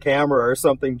into the camera or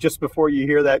something just before you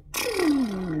hear that,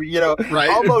 right?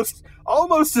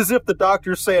 Almost as if the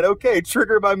Doctor's saying, "Okay,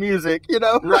 trigger my music,"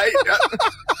 right?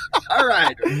 All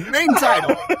right, main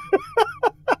title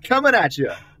coming at you.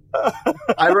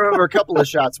 I remember a couple of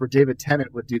shots where David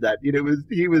Tennant would do that. He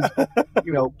was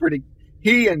pretty.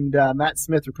 He and Matt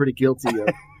Smith were pretty guilty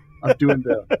of doing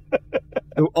the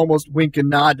almost wink and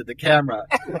nod to the camera.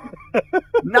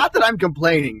 Not that I'm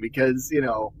complaining because I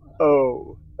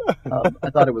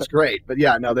thought it was great, but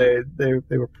yeah, no, they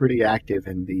were pretty active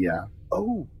in the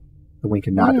wink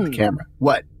and nod to the camera.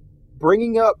 What?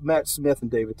 Bringing up Matt Smith and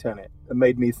David Tennant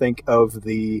made me think of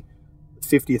the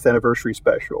 50th anniversary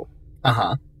special.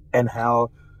 And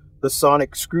how the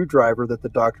sonic screwdriver that the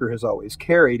Doctor has always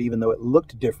carried, even though it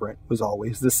looked different, was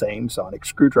always the same sonic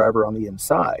screwdriver on the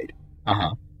inside.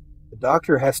 The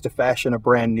Doctor has to fashion a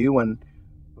brand new one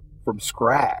from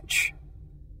scratch,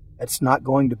 it's not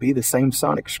going to be the same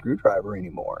sonic screwdriver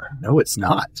anymore. No, it's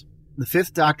not. The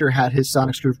Fifth Doctor had his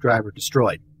sonic screwdriver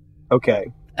destroyed.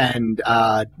 Okay. And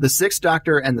the Sixth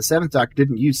Doctor and the Seventh Doctor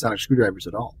didn't use sonic screwdrivers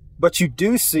at all. But you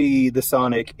do see the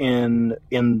Sonic in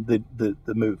the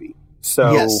movie.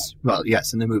 So yes. Well,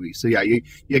 yes, in the movie. So, yeah,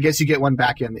 I guess you get one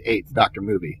back in the Eighth Doctor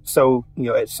movie. So,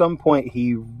 at some point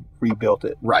he rebuilt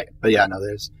it. Right. But, yeah, no,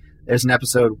 there's an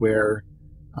episode where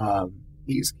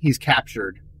he's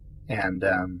captured and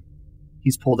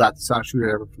he's pulled out the sonic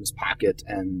screwdriver from his pocket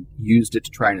and used it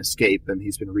to try and escape, and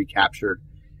he's been recaptured.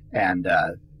 And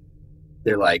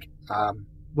they're like,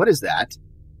 what is that?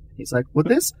 He's like, what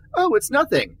this? Oh, it's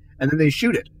nothing. And then they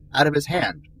shoot it out of his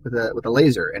hand with a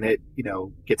laser, and it,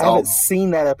 gets I haven't seen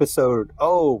that episode.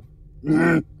 Oh,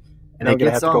 and I'm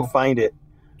gonna have to go find it.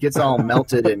 Gets all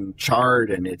melted and charred,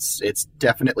 and it's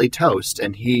definitely toast.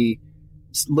 And he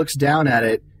looks down at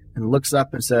it and looks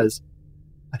up and says,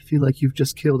 "I feel like you've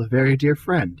just killed a very dear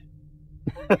friend,"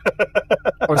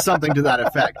 or something to that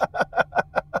effect.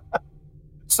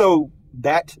 So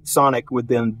that Sonic would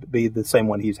then be the same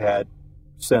one he's had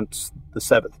since the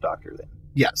Seventh Doctor, then.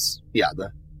 Yes, yeah,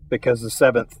 because the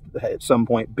Seventh at some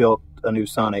point built a new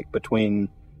Sonic between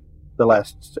the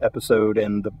last episode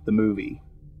and the movie.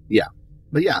 Yeah,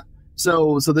 but yeah,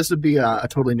 so this would be a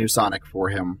totally new Sonic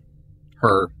for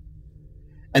her,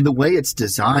 and the way it's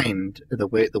designed, the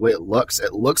way it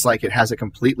looks like it has a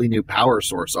completely new power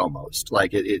source almost.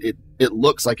 Like it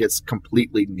looks like it's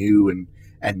completely new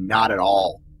and not at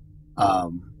all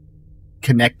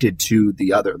connected to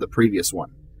the previous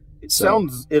one.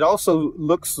 It also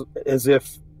looks as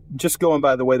if, just going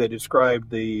by the way they described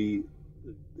the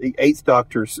Eighth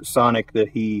Doctor's Sonic that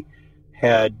he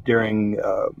had during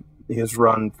his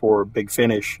run for Big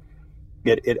Finish,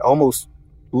 it almost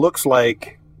looks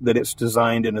like that it's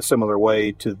designed in a similar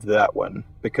way to that one,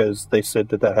 because they said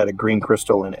that had a green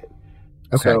crystal in it.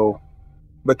 Okay. So,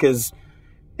 because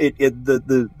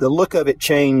the look of it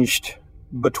changed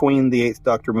between the Eighth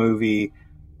Doctor movie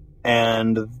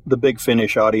and the Big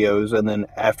Finish audios, and then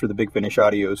after the Big Finish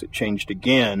audios, it changed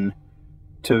again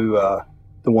to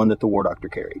the one that the War Doctor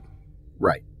carried.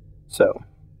 Right. So,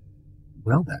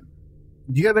 well then,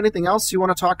 do you have anything else you want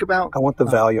to talk about? I want the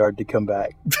Valyard to come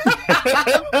back.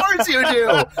 Of course you do.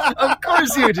 Of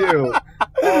course you do.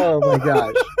 Oh my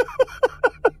gosh.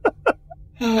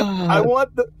 I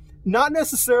want not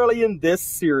necessarily in this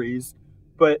series,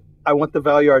 but I want the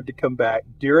Valyard to come back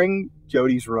during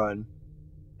Jodie's run.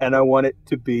 And I want it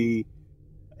to be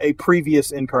a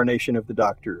previous incarnation of the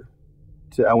Doctor.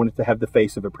 I want it to have the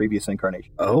face of a previous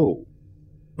incarnation. Oh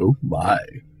my.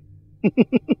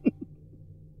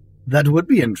 That would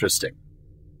be interesting.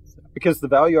 Because the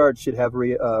Valyard should have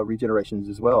regenerations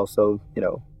as well. So,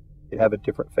 it'd have a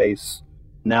different face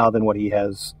now than what he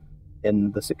has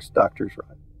in the Sixth Doctor's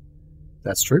run.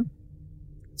 That's true.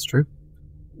 That's true.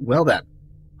 Well then,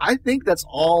 I think that's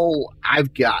all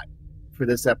I've got for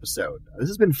this episode. This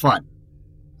has been fun.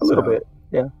 A little bit,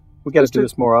 yeah. We got to do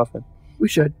this more often. We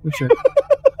should.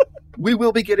 We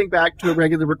will be getting back to a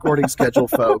regular recording schedule,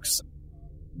 folks.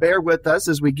 Bear with us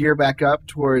as we gear back up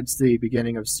towards the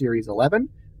beginning of Series 11.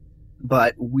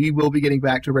 But we will be getting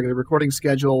back to a regular recording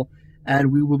schedule,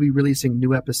 and we will be releasing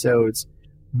new episodes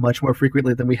much more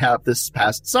frequently than we have this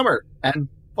past summer and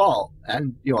fall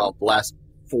and, the last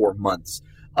 4 months.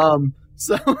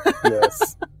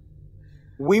 Yes.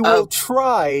 We will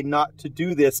try not to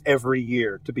do this every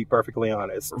year, to be perfectly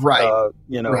honest. Right.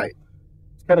 Right.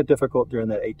 It's kind of difficult during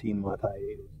that 18-month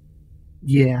hiatus.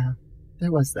 Yeah,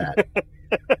 there was that.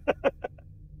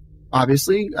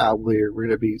 Obviously, we're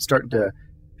going to be starting to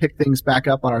pick things back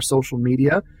up on our social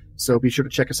media. So be sure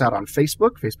to check us out on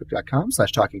Facebook,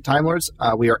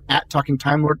 facebook.com/TalkingTimeLords. We are at Talking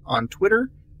Time Lord on Twitter,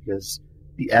 because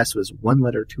the S was one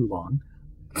letter too long.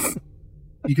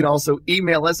 You can also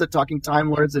email us at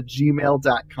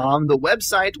talkingtimelords@gmail.com. The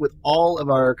website with all of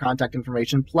our contact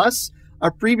information, plus our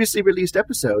previously released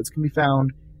episodes, can be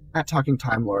found at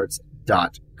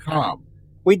talkingtimelords.com.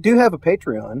 We do have a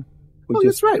Patreon.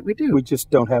 That's right, we do. We just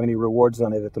don't have any rewards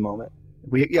on it at the moment.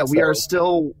 We are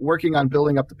still working on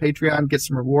building up the Patreon, get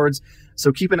some rewards.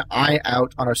 So keep an eye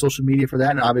out on our social media for that.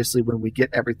 And obviously, when we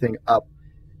get everything up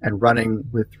and running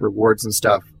with rewards and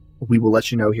stuff, we will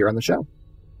let you know here on the show.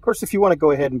 Of course, if you want to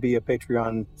go ahead and be a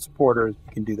Patreon supporter, you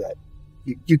can do that.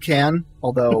 You can,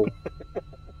 although if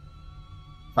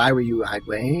I were you, I'd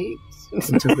wait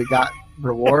until we got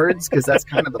rewards, because that's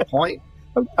kind of the point.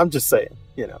 I'm just saying,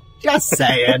 Just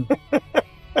saying.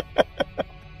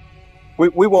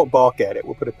 We won't balk at it,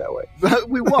 we'll put it that way.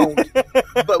 We won't,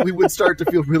 but we would start to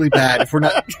feel really bad if we're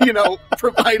not,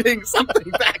 providing something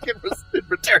back in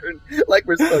return like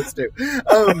we're supposed to.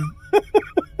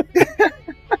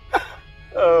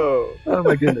 Oh. Oh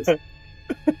my goodness.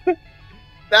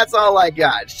 That's all I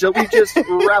got. Shall we just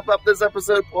wrap up this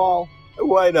episode, Paul?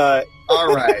 Why not?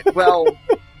 All right. Well,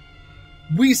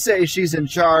 we say she's in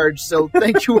charge, so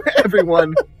thank you,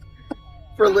 everyone,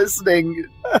 for listening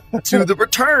to the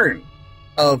return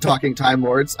of Talking Time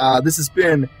Lords. This has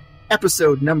been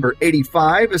episode number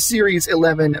 85, a Series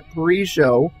 11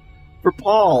 pre-show. For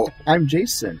Paul, I'm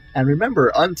Jason. And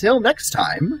remember, until next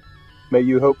time... May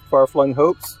you hope far-flung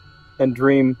hopes and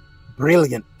dream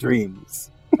brilliant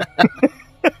dreams.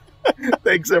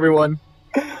 Thanks, everyone.